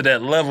come up to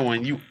that level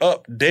and you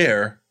up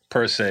there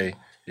per se,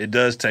 it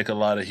does take a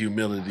lot of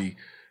humility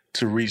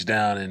to reach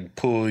down and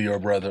pull your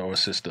brother or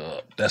sister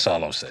up. That's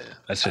all I'm saying.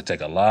 That should take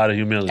a lot of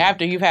humility.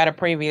 After you've had a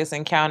previous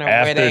encounter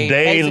where they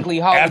basically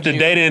hold you. After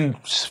they didn't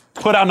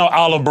put out no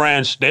olive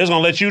branch, they was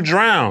gonna let you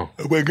drown.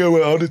 But go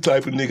with all this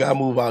type of nigga, I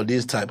move out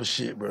this type of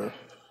shit, bro.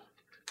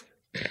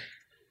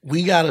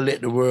 We gotta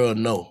let the world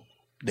know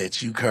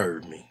that you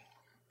curved me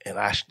and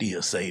I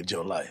still saved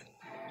your life.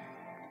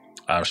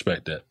 I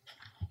respect that.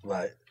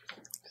 Like,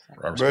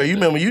 bro, you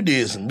remember you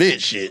did some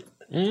bitch shit,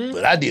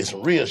 but I did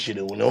some real shit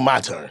when it was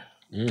my turn.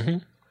 Mm-hmm.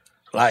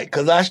 Like,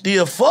 cause I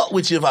still fuck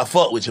with you if I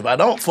fuck with you. If I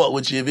don't fuck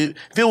with you,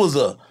 if it was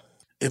a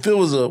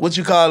what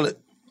you call it,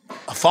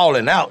 a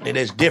falling out, then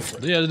that's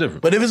different. Yeah, it's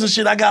different. But if it's a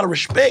shit I gotta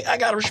respect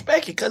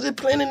it. Cause there's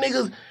plenty of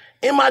niggas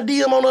in my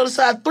DM on the other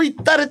side,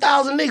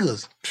 30,000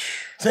 niggas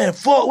saying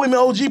fuck with me.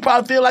 OG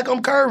probably feel like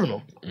I'm curving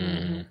them.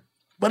 Mm-hmm.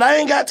 But I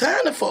ain't got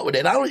time to fuck with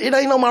that. It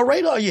ain't on my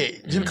radar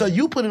yet, just because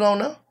you put it on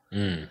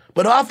there.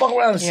 But if I fuck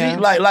around and see,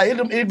 like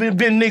it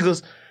been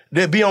niggas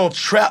that be on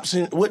traps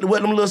and what them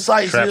little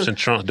sites Traps is. and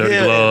trunks,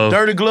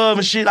 dirty glove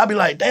and shit. I be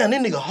like, damn,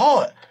 this nigga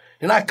hard.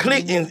 And I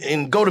click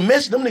and go to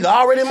message, them nigga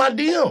already in my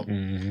DM.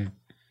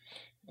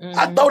 Mm-hmm.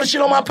 I throw the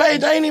shit on my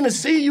page. I ain't even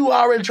see you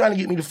already trying to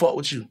get me to fuck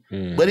with you.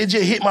 But it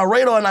just hit my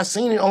radar and I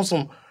seen it on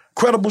some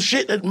credible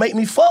shit that make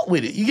me fuck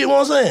with it. You get what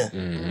I'm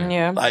saying?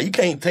 Yeah. Like, you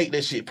can't take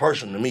that shit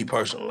personal to me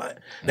personally. Like,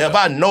 now, if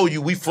I know you,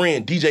 we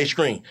friend, DJ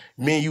Scream.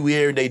 Me and you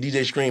every day,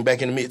 DJ Scream,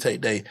 back in the mixtape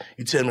day,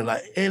 you tell me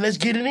like, hey, let's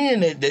get it in,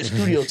 that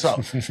studio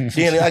talk.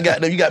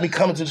 Then you got me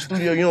coming to the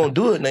studio, you don't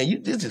do it. Now,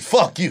 this is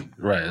fuck you.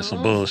 Right, that's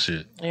some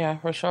bullshit. Yeah,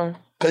 for sure.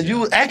 Because you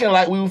was acting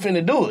like we were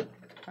finna do it.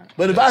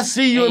 But if I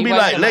see you and be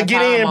like, let's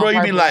get in, bro,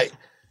 you be like,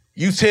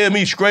 you tell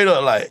me straight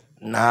up like,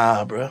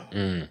 nah, bro.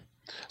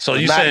 So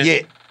you not saying,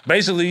 yet.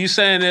 Basically, you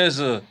saying there's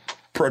a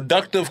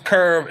productive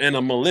curve and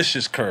a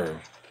malicious curve.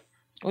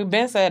 We've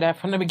been said that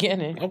from the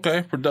beginning.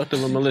 Okay,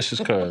 productive and malicious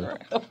curve.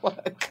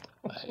 Whatever,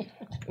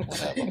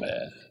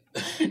 man.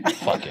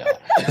 Fuck y'all.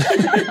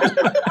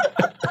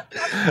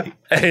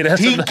 Hey,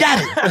 got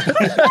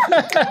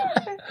it.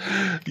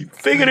 You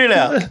figured it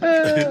out.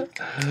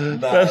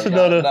 That's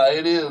another. Nah,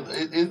 it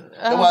is.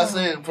 That's why I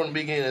said from the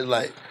beginning, it's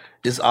like,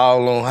 it's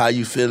all on how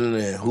you feeling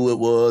and who it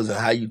was and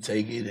how you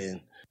take it and,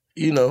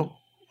 you know.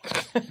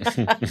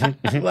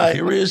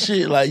 Like, real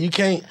shit. Like, you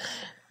can't,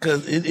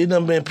 because it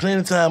done been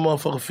plenty of time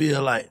motherfucker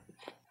feel like,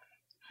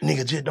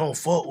 nigga, just don't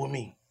fuck with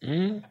me.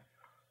 You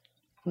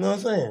know what I'm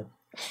saying?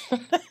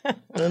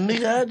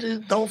 Nigga, I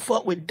just don't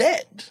fuck with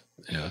that.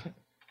 Yeah.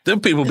 Them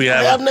people be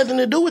have nothing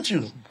to do with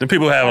you. Them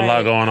people have a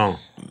lot going on.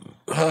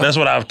 That's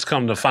what I've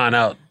come to find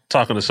out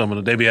talking to some of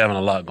them. They be having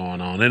a lot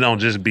going on. They don't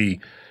just be.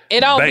 It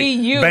don't be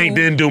you. Bank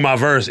didn't do my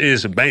verse.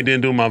 Bank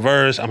didn't do my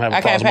verse. I'm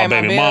having problems with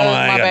my baby mama.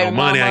 I ain't got no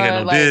money. I ain't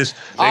got no this.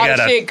 All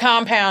the shit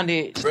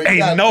compounded.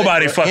 Ain't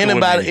nobody fucking with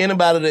me.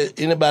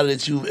 Anybody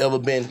that you've ever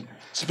been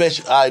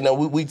special. All right, now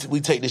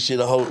we take this shit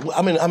a whole.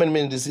 How many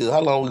minutes this is?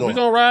 How long we gonna? We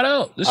gonna ride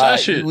out. This our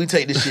shit. We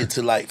take this shit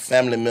to like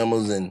family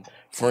members and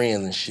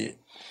friends and shit.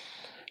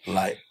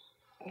 Like,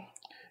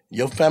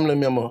 your family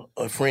member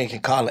or friend can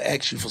call and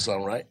ask you for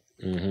something, right?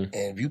 And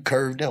if you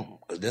curve them,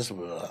 because that's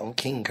what I'm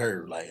king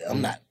curve. Like, I'm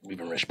not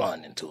even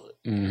responding to it.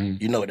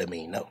 You know what I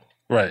mean? No.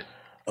 Right.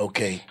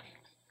 Okay.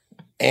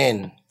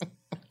 And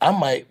I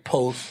might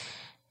post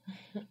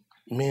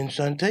me and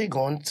Shantae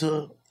going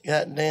to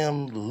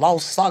goddamn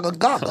Lost Saga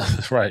Gala.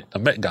 That's right. The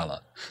Met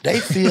Gala. They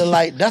feel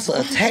like that's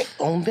an attack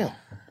on them.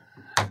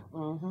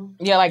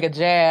 Yeah, like a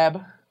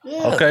jab.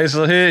 Yeah. Okay,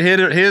 so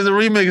here's the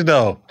remix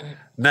though.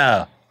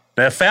 Now,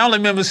 that family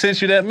member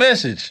sent you that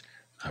message.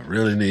 I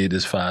really need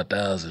this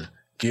 5,000.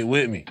 Get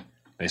with me.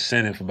 They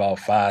sent it for about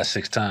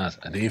 5-6 times.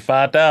 I need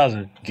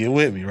 5,000. Get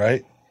with me,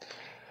 right?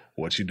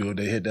 What you do if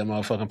they hit that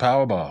motherfucking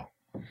Powerball?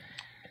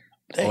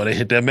 Or they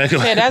hit that mega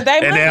Yeah, that's they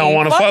and they don't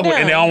want to fuck with.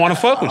 And they don't want to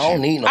fuck with you. I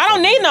don't need no. I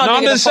don't need no.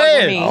 I'm just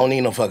saying. I don't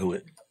need no fucking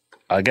with.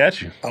 I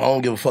got you. I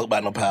don't give a fuck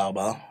about no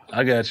Powerball.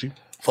 I got you.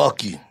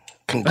 Fuck you.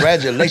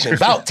 Congratulations.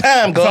 About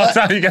time, God.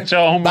 About time you got your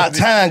own money. About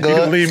time, God. You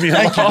can leave me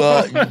Thank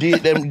alone. you, God. You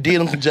did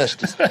them some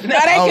justice. Now they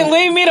can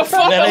leave me the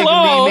fuck alone. Now they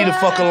can leave me the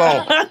fuck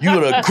alone. You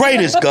are the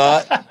greatest,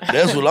 God.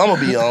 That's what I'm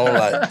gonna be on.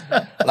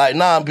 Like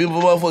nah, people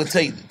motherfucker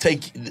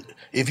take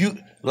if you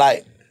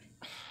like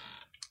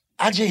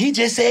he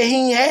just said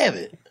he ain't have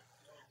it.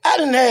 I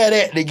didn't have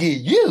that to give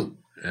you.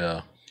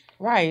 Yeah.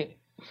 Right.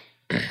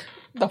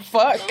 The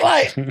fuck?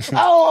 Like, I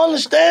don't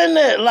understand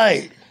that.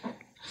 Like,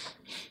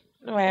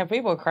 Man,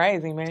 people are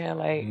crazy, man.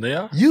 Like,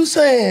 yeah. You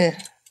saying?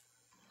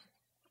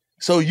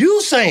 So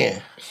you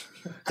saying?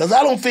 Because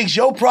I don't fix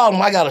your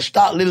problem, I gotta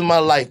stop living my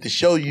life to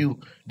show you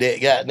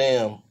that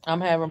goddamn. I'm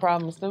having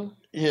problems too.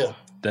 Yeah.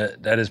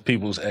 That is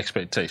people's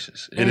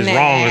expectations. It is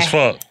wrong as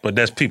fuck, but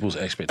that's people's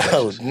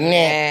expectations.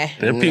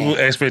 They're people's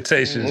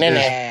expectations.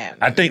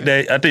 I think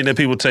that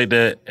people take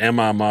that "am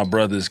I my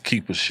brother's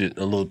keeper" shit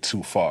a little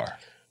too far.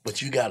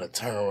 But you gotta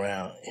turn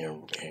around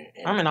and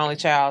I'm an only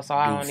child, so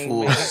I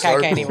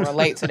can't even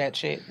relate to that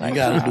shit. You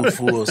gotta do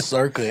full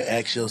circle and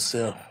ask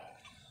yourself,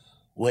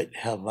 what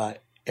have I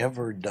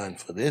ever done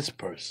for this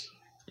person?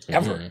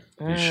 Ever.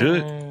 You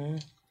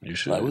should. You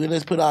should. Like,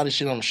 let's put all this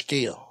shit on the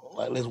scale.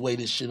 Like, let's weigh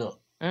this shit up.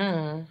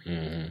 You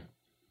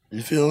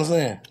feel what I'm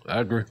saying? I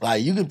agree.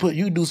 Like, you can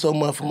do so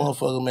much for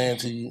motherfucker, man,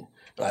 to you.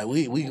 Like,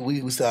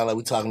 we sound like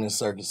we talking in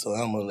circles, so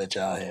I'm gonna let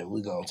y'all have it.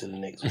 We go on to the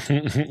next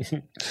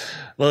one.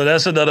 Well,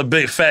 that's another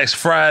Big Facts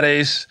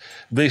Fridays.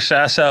 Big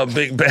shouts out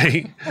Big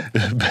Bang.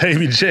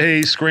 Baby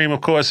J, Scream, of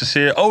course, is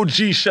here.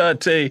 OG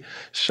Shantae,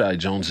 Shy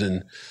Jones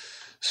in.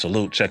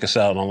 Salute. Check us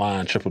out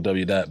online,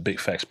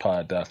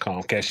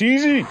 www.bigfactspod.com. Cash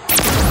easy.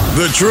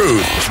 The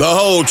truth, the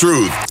whole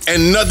truth,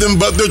 and nothing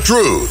but the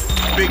truth.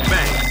 Big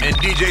Bang and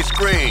DJ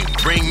Scream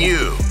bring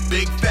you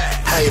Big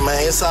Facts. Hey,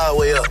 man, it's all the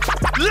way up.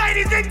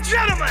 Ladies and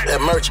gentlemen.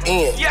 That merch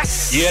in.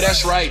 Yes. Yeah,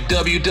 that's right.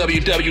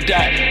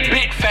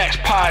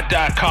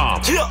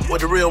 www.bigfactspod.com. Yeah,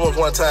 with the real ones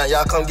one time.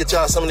 Y'all come get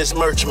y'all some of this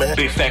merch, man.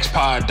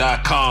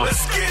 Bigfactspod.com.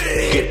 Let's get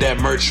it. Get that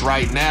merch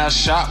right now.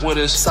 Shop with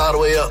us. It's all the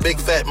way up. Big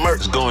Fat merch.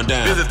 It's going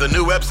down. Visit the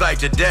new website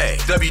today.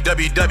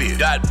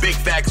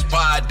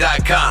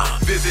 www.bigfactspod.com.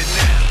 Visit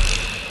now.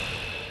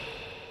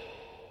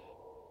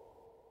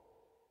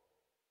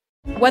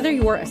 Whether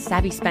you're a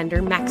savvy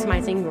spender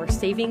maximizing your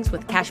savings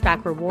with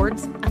cashback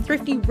rewards, a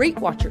thrifty rate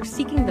watcher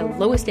seeking the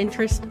lowest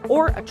interest,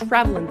 or a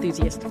travel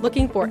enthusiast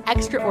looking for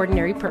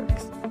extraordinary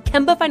perks,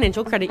 Kemba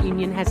Financial Credit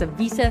Union has a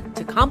visa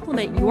to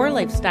complement your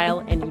lifestyle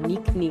and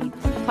unique needs.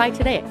 Apply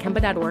today at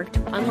Kemba.org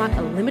to unlock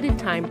a limited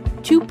time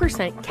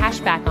 2% cash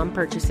back on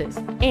purchases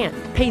and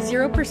pay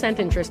 0%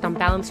 interest on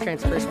balance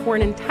transfers for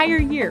an entire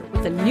year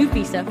with a new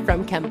visa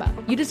from Kemba.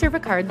 You deserve a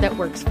card that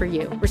works for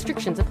you.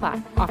 Restrictions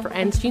apply. Offer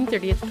ends June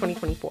 30th,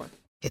 2024.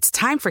 It's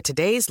time for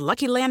today's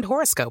Lucky Land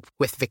horoscope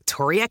with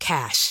Victoria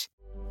Cash.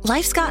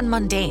 Life's gotten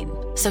mundane,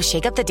 so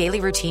shake up the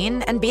daily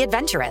routine and be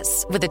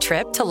adventurous with a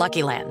trip to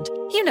Lucky Land.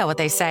 You know what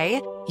they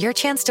say, your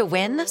chance to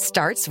win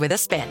starts with a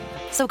spin.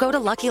 So go to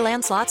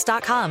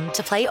LuckyLandSlots.com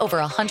to play over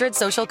 100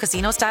 social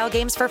casino-style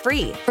games for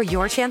free for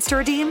your chance to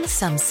redeem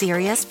some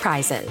serious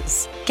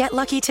prizes. Get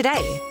lucky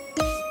today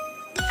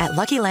at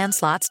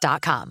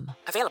LuckyLandSlots.com.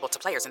 Available to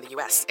players in the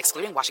U.S.,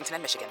 excluding Washington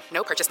and Michigan.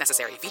 No purchase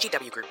necessary.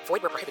 VGW Group.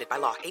 Void where prohibited by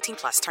law.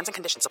 18+. Terms and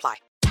conditions apply.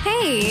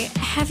 Hey,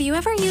 have you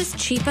ever used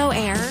Cheapo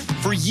Air?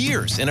 For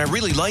years, and I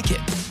really like it.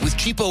 With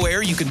Cheapo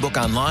Air, you can book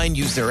online,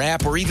 use their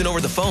app, or even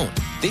over the phone.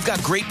 They've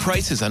got great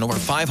prices on over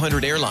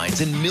 500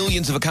 airlines and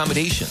millions of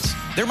accommodations.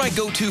 They're my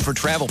go-to for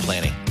travel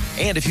planning.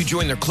 And if you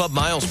join their Club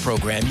Miles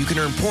program, you can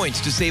earn points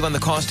to save on the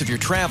cost of your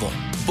travel.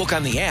 Book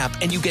on the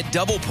app, and you get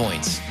double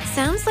points.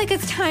 Sounds like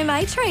it's time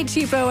I tried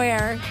Cheapo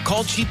Air.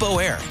 Call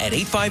Cheapo Air at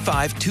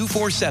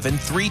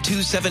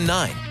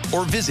 855-247-3279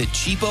 or visit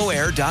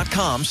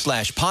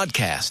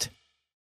cheapoair.com/podcast.